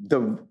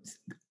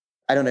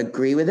I don't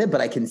agree with it,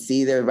 but I can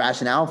see the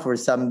rationale for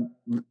some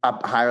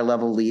higher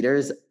level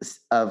leaders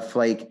of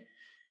like,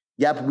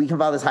 yep, we can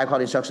follow this high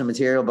quality instructional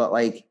material, but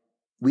like,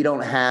 we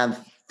don't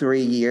have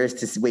 3 years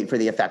to wait for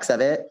the effects of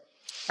it.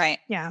 Right.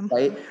 Yeah.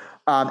 Right.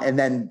 And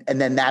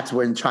then that's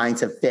when trying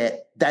to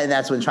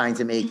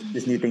make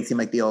this new thing seem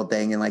like the old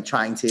thing, and like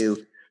trying to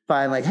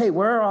find like, hey,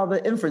 where are all the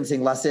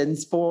inferencing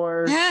lessons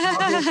for?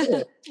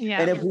 Yeah.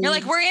 And you're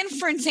like, we're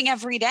inferencing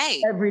every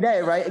day. Every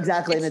day, right?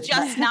 Exactly. It's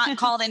just not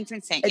called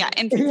inferencing.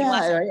 Inferencing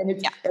lessons.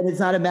 Right? And it's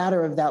not a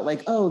matter of that,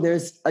 like, oh,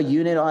 there's a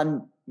unit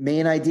on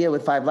main idea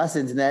with 5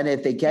 lessons. And then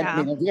if they get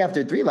main idea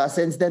after 3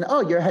 lessons, then,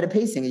 oh, you're ahead of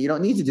pacing and you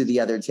don't need to do the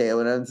other 2.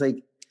 And I was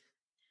like,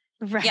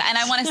 right. Yeah. And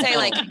I want to say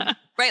like,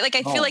 right. Like,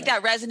 I feel like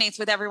that resonates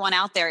with everyone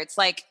out there. It's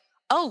like,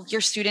 oh,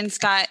 your students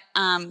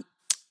can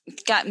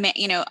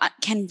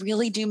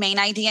really do main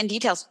idea and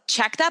details.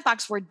 Check that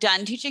box. We're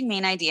done teaching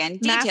main idea and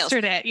details.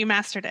 You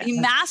mastered it.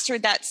 You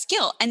mastered that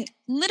skill. And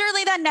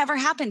literally that never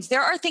happens.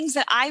 There are things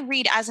that I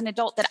read as an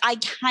adult that I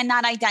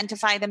cannot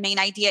identify the main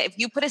idea. If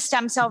you put a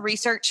stem cell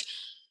research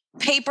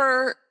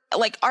paper,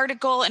 like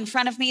article in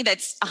front of me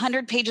that's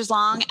 100 pages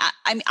long,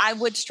 I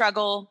would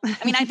struggle.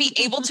 I mean, I'd be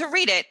able to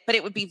read it, but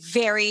it would be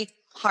very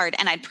hard.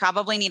 And I'd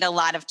probably need a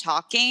lot of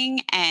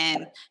talking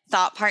and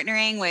thought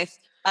partnering with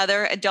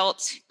other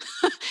adults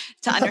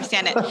to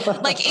understand it.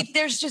 Like,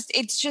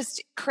 it's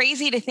just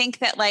crazy to think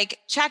that like,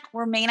 check,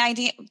 we're main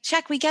idea,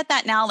 check, we get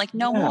that now. Like,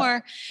 no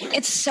more.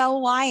 It's so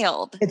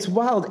wild. It's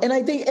wild. And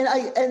I think,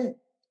 and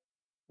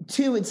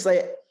too, it's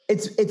like,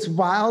 it's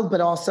wild, but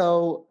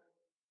also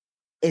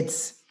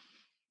it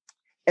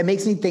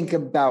makes me think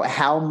about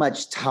how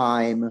much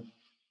time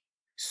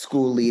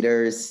school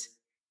leaders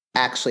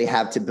actually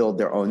have to build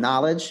their own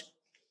knowledge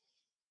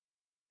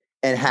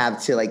and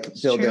have to like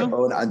build their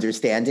own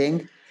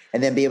understanding,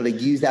 and then be able to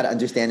use that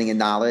understanding and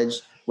knowledge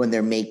when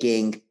they're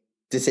making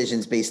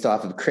decisions based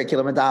off of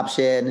curriculum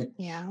adoption,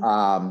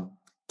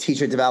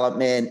 teacher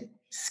development,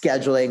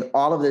 scheduling,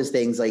 all of those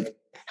things. Like,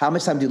 how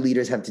much time do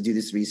leaders have to do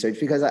this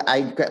research? Because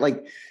I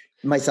like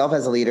myself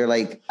as a leader,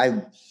 like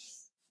I've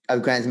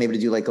granted I'm able to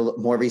do like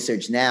more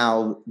research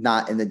now,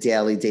 not in the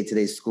daily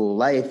day-to-day school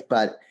life,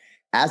 but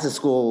as a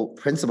school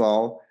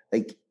principal,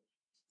 like,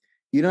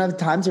 you don't have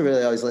time to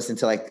really always listen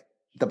to like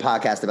the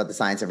podcast about the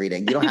science of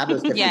reading. You don't have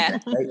those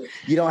different things, right?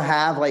 You don't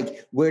have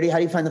like, how do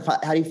you find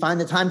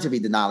the time to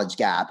read the knowledge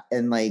gap?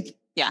 And like,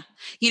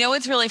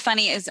 what's really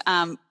funny is,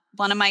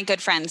 one of my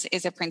good friends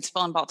is a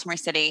principal in Baltimore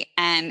City,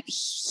 and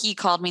he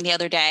called me the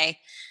other day,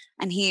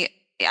 and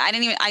I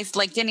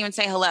didn't even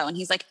say hello. And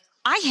he's like,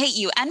 I hate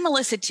you and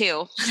Melissa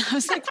too. And I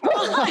was like,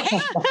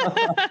 why?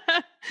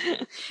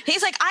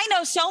 He's like, I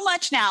know so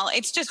much now.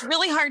 It's just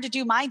really hard to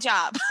do my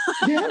job.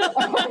 You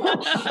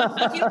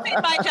made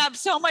my job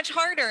so much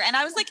harder. And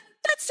I was like,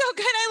 that's so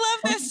good. I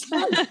love this.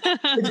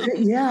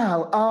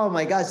 Yeah. Oh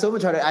my God. So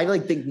much harder. I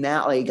like think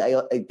now, like,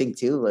 I think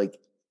too, like,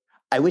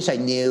 I wish I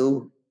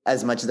knew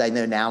as much as I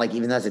know now, like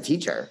even as a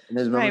teacher. And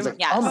there's moments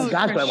like, oh my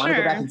gosh, but I want to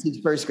go back and teach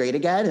first grade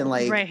again and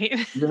like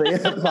really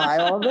apply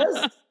all of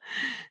this.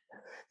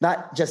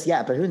 Not just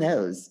yet, but who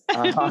knows?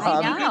 I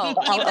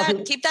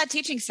know. Keep that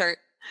teaching cert.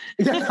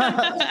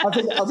 I'll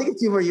take a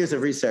few more years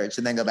of research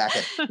and then go back.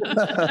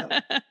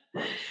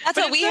 That's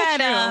what we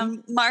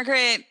had.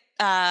 Margaret.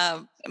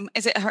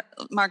 Is it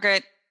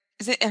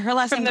her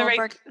last name?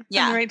 Goldberg? From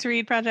the Right to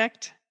Read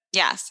project.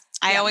 Yes.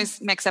 I always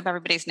mix up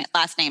everybody's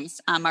last names,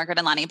 Margaret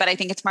and Lonnie, but I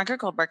think it's Margaret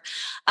Goldberg.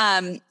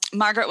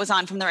 Margaret was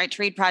on from the Right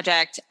to Read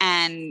project,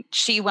 and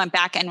she went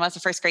back and was a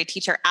first grade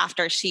teacher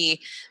after she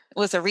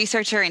was a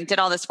researcher and did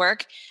all this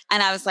work.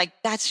 And I was like,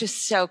 that's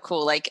just so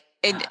cool. Like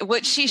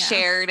what she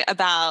shared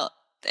about,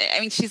 I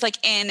mean, she's like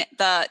in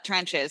the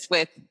trenches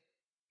with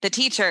the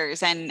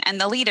teachers and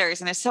the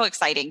leaders. And it's so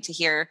exciting to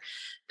hear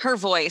her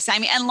voice. I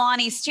mean, and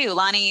Lonnie's too.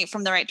 Lonnie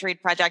from the Right to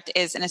Read project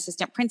is an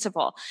assistant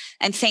principal,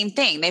 and same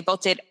thing. They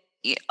both did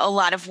a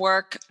lot of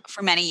work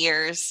for many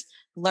years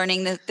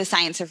learning the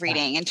science of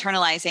reading,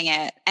 internalizing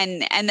it.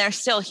 And they're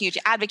still huge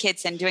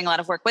advocates and doing a lot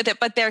of work with it,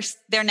 but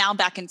they're now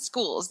back in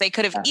schools. They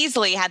could have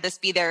easily had this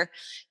be their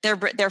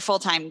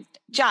full-time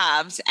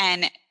jobs.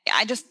 And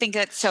I just think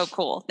that's so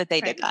cool that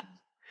they did that.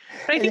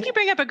 But I think you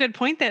bring up a good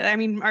point that, I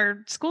mean, our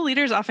school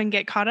leaders often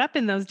get caught up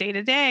in those day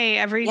to day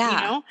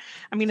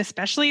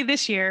especially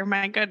this year,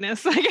 my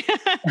goodness. But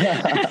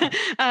yeah,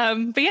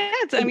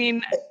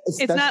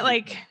 it's not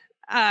like,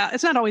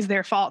 it's not always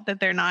their fault that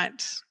they're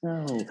not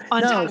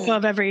on top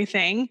of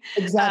everything.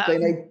 Exactly.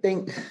 And I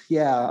think,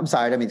 I'm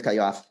sorry, I didn't mean to cut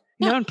you off.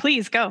 No,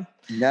 please go.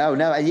 No.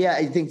 Yeah,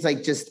 I think it's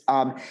like just,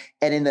 and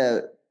in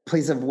the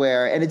place of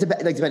where, and it's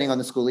like depending on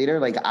the school leader,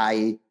 like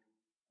I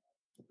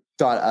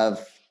thought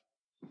of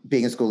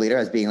being a school leader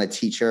as being the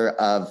teacher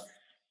of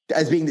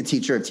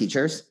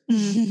teachers.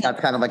 Mm-hmm.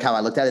 That's kind of like how I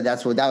looked at it.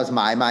 That was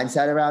my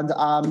mindset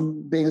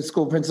around being a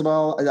school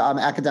principal,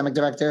 academic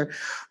director,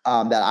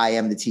 that I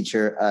am the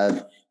teacher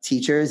of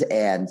teachers,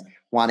 and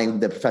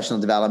wanting the professional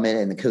development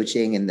and the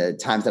coaching and the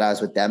times that I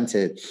was with them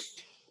to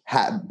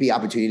be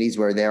opportunities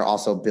where they're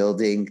also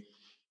building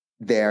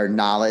their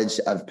knowledge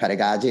of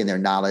pedagogy and their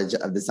knowledge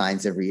of the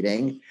science of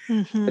reading.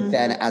 Mm-hmm. But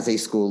then as a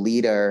school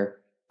leader,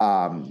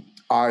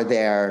 are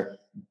there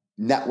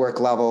network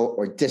level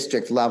or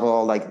district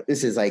level, like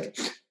this is like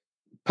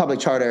public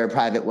charter,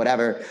 private,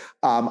 whatever,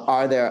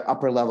 are there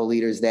upper level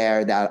leaders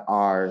there that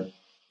are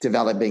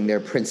developing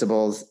their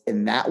principles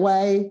in that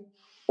way?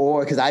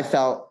 Or because I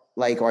felt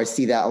like, or I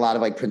see that a lot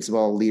of like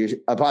principal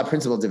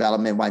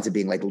development winds up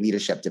being like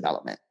leadership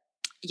development.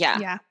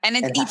 Yeah. And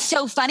it's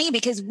so funny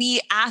because we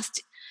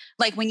asked,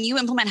 like when you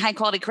implement high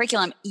quality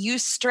curriculum, you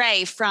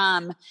stray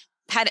from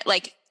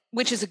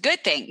which is a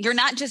good thing. You're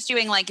not just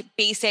doing like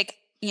basic,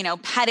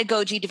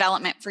 pedagogy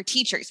development for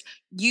teachers.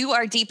 You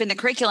are deep in the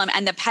curriculum,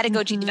 and the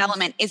pedagogy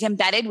development is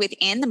embedded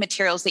within the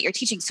materials that you're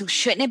teaching. So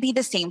shouldn't it be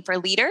the same for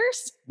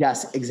leaders?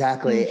 Yes,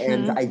 exactly. Mm-hmm.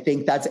 And I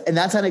think that's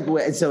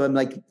how so I'm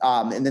like,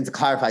 and then to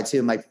clarify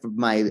too, I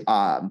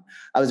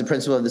was a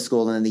principal of the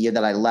school. And then the year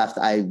that I left,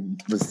 I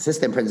was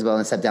assistant principal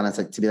and stepped down as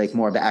to be like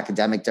more of an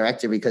academic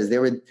director, because there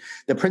were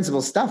the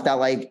principal stuff that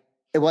like,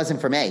 it wasn't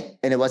for me.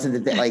 And it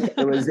wasn't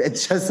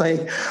it's just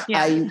like,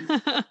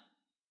 I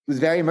was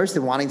very immersed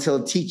in wanting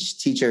to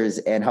teach teachers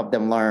and help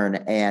them learn.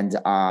 And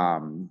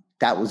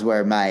that was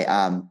where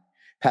my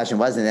passion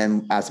was. And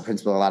then as a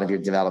principal, a lot of your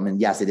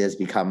development, yes, it is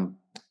become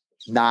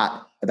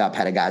not about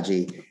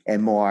pedagogy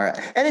and more.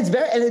 And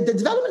the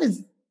development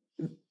is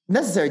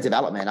necessary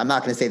development. I'm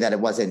not going to say that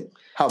it wasn't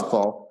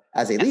helpful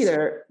as a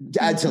leader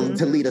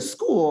to lead a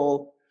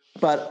school,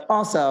 but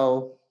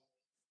also,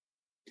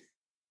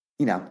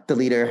 the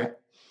leader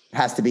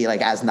has to be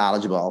like as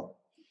knowledgeable.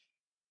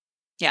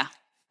 Yeah.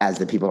 As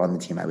the people on the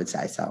team, I would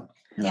say. So,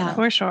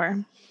 for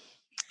sure.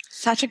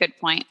 Such a good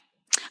point.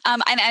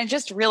 And I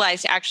just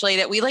realized actually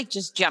that we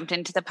just jumped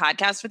into the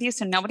podcast with you.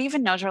 So nobody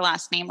even knows your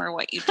last name or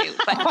what you do,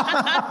 but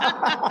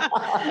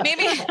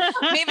maybe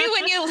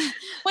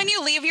when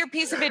you leave your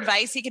piece of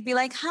advice, you could be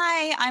like,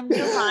 hi, I'm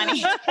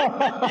Jovanni.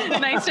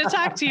 Nice to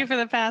talk to you for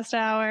the past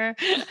hour.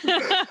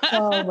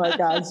 Oh my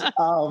gosh.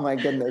 Oh my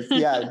goodness.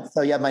 Yeah.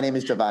 So my name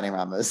is Jovanni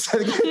Ramos.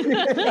 Thank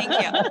you.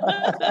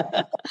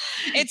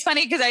 It's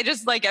funny because I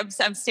just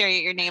I'm staring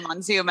at your name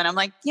on Zoom and I'm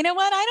like, you know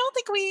what? I don't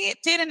think we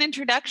did an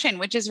introduction,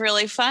 which is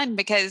really fun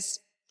because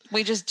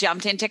we just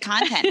jumped into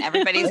content.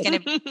 Everybody's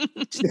going to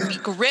be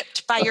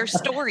gripped by your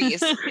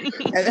stories.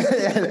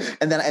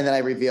 And then I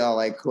reveal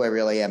who I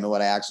really am and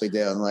what I actually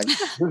do. I'm like,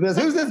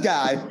 who's this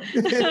guy?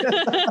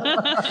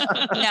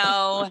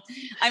 No,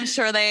 I'm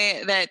sure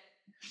the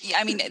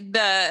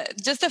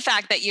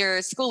fact that you're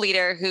a school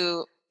leader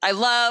who I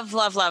love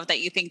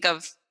that you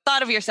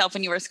thought of yourself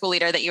when you were a school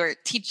leader, that you were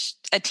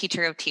a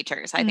teacher of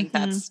teachers. I think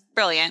that's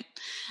brilliant.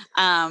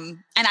 And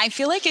I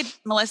feel like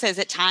Melissa, is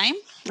it time?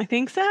 I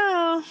think so.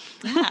 Yeah.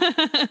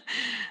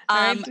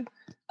 Right.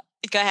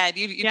 Go ahead.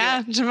 You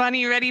Jovanni,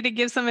 you ready to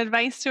give some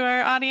advice to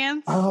our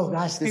audience? Oh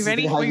gosh. Are you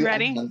ready? Are you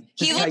ready?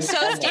 He looked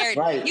so scared.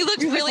 Right. You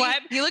looked really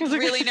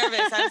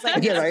nervous. I was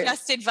like, it's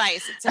just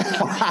advice. It's okay.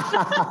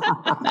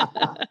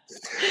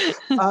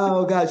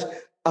 Oh gosh.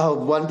 Oh,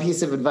 one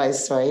piece of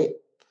advice, right?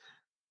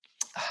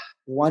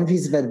 One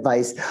piece of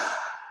advice.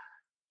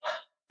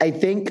 I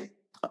think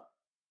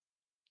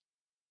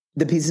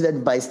the piece of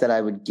advice that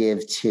I would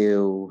give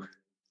to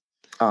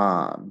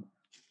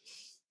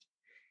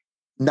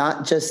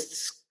not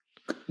just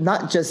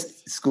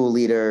school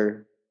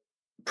leader,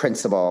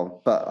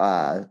 principal,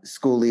 but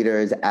school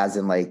leaders as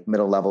in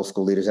middle level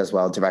school leaders as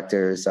well,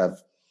 directors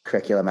of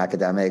curriculum,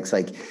 academics,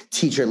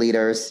 teacher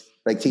leaders,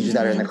 teachers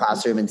that are in the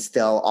classroom and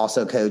still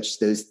also coach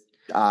those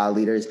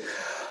leaders.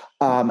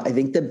 I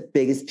think the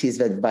biggest piece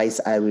of advice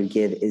I would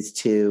give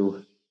is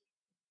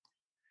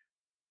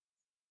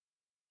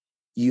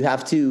you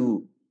have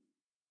to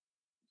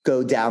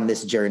go down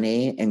this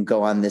journey and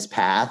go on this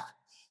path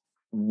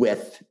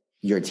with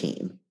your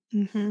team.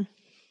 Mm-hmm.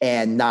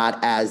 And not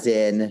as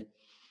in,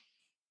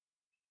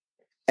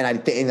 and I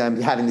think I'm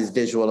having this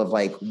visual of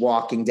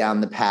walking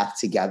down the path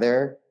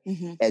together,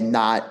 and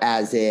not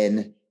as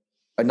in,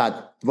 or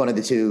not one of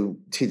the two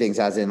things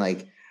as in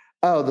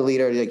oh, the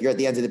leader, like you're at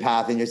the end of the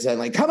path and you're saying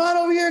like, come on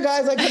over here,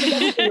 guys, like, come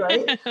against me,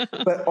 right?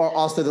 But, or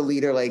also the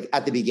leader, like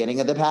at the beginning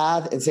of the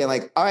path and saying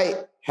like, all right,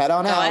 head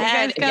on out.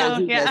 Ahead, go.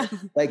 Yeah.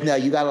 Like, no,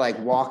 you got to like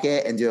walk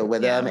it and do it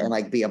with them and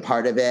like be a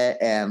part of it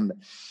and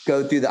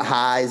go through the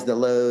highs, the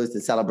lows,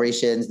 the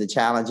celebrations, the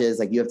challenges.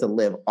 Like you have to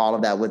live all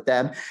of that with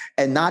them,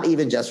 and not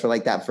even just for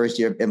like that first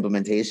year of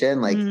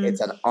implementation. Like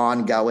it's an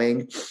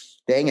ongoing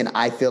thing. And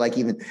I feel like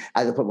even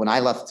when I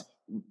left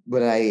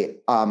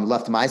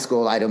my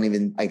school, I don't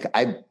even like,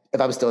 if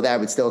I was still there, I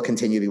would still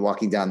continue to be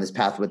walking down this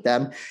path with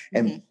them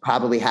and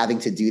probably having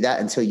to do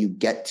that until you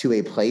get to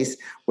a place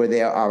where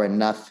there are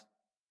enough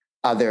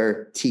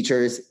other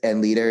teachers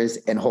and leaders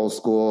and whole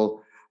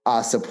school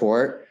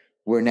support,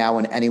 where now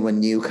when anyone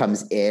new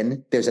comes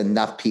in, there's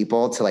enough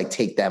people to like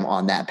take them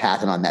on that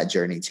path and on that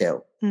journey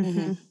too.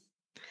 Mm-hmm.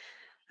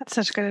 That's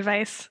such good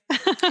advice.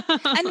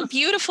 And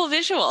beautiful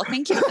visual.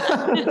 Thank you for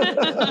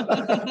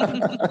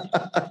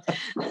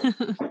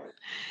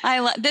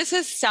that. This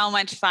is so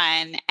much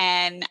fun.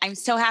 And I'm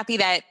so happy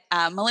that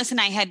Melissa and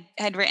I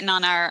had written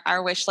on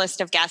our wish list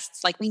of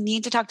guests, like we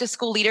need to talk to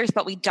school leaders,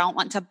 but we don't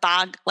want to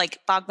bog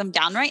them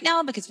down right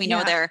now because we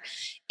know they're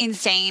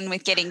insane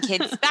with getting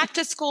kids back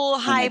to school,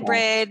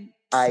 hybrid,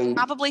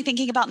 probably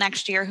thinking about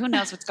next year. Who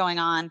knows what's going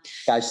on?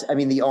 Gosh, I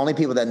mean, the only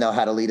people that know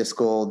how to lead a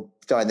school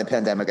during the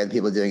pandemic are the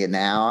people doing it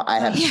now. I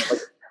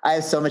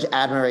have so much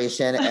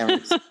admiration and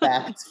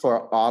respect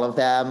for all of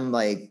them.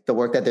 Like the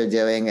work that they're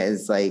doing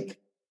is like,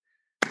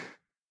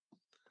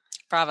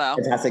 bravo.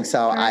 Fantastic.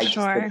 So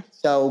I'm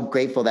so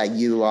grateful that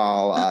you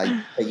all,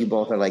 that you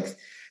both are like,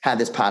 have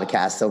this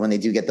podcast. So when they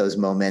do get those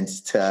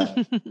moments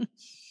to,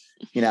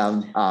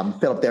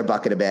 fill up their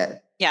bucket a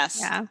bit. Yes.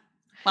 Yeah.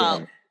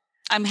 Well,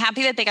 I'm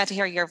happy that they got to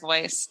hear your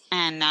voice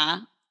and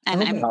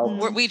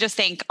we just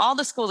thank all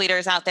the school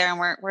leaders out there. And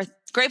we're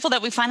grateful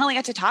that we finally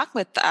got to talk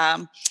with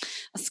a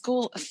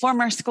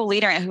former school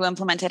leader who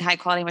implemented high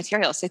quality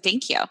materials. So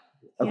thank you.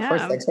 Of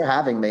course. Thanks for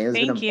having me. It's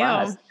been a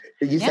blast.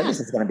 You said this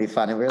is going to be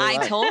fun. It really was.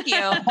 I told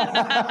you.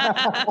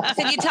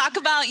 So you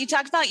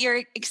talk about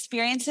your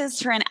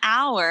experiences for an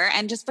hour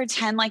and just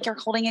pretend like you're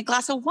holding a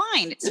glass of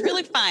wine. It's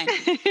really fun.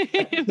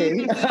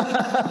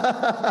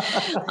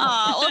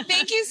 Well,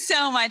 thank you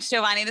so much,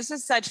 Jovanni. This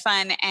was such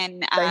fun,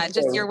 and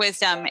your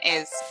wisdom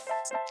is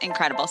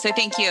incredible. So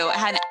thank you,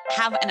 and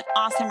have an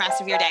awesome rest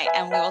of your day,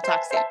 and we will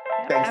talk soon.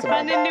 Thanks have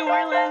fun in New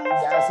Orleans.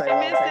 Yes, I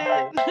miss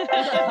it.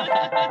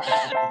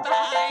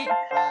 Bye.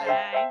 Bye.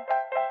 Bye.